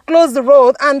have to close the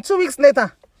road, and 2 weeks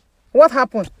later, what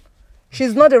happened?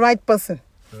 She's not the right person.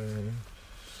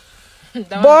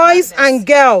 Boys and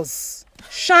girls,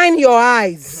 shine your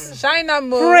eyes. China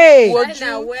move. Pray. Would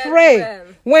China, you? well, Pray. well.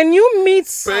 When you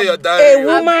meet Pray your a diary.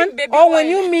 woman bring baby or when wine.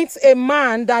 you meet a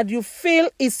man that you feel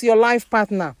is your life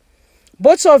partner,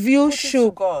 both of you Put it to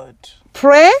should God.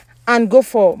 pray and go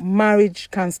for marriage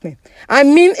counseling. I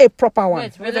mean a proper one.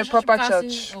 Wait, With a relationship proper counseling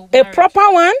church. or A marriage?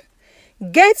 proper one.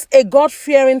 Get a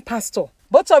God-fearing pastor.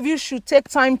 Both of you should take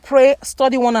time, pray,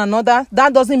 study one another.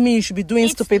 That doesn't mean you should be doing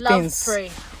Eat, stupid love, things.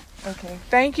 pray. Okay.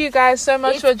 Thank you guys so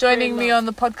much It's for joining very me love. on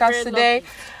the podcast Very today. lovely.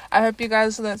 I hope you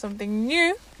guys learned something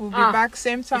new. We'll be back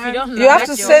same time. If you don't You have to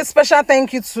that's say your- special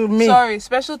thank you to me. Sorry,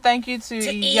 special thank you to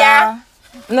Iya.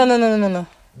 No.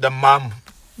 The mom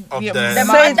of Yeah, the. the Say it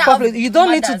mother of properly. You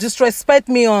don't need to mothers. disrespect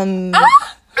me on.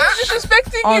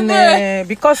 disrespecting on you there.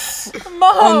 because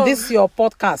Mom. on this your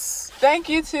podcast. Thank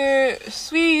you to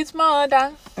sweet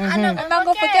mother. I'm not I'm not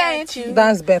gonna forget you.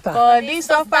 That's better. For this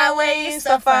suffer way,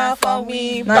 suffer for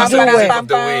me. Now do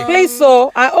well. Please,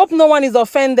 so I hope no one is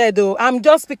offended though. I'm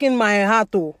just speaking my heart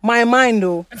though, my mind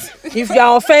though. If you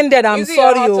are offended, I'm Is it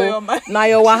your sorry heart or oh. your mind? Now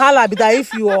your wahala be that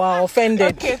if you are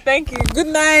offended. Okay, thank you. Good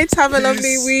night. Have a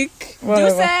lovely week.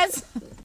 Whatever. Deuces.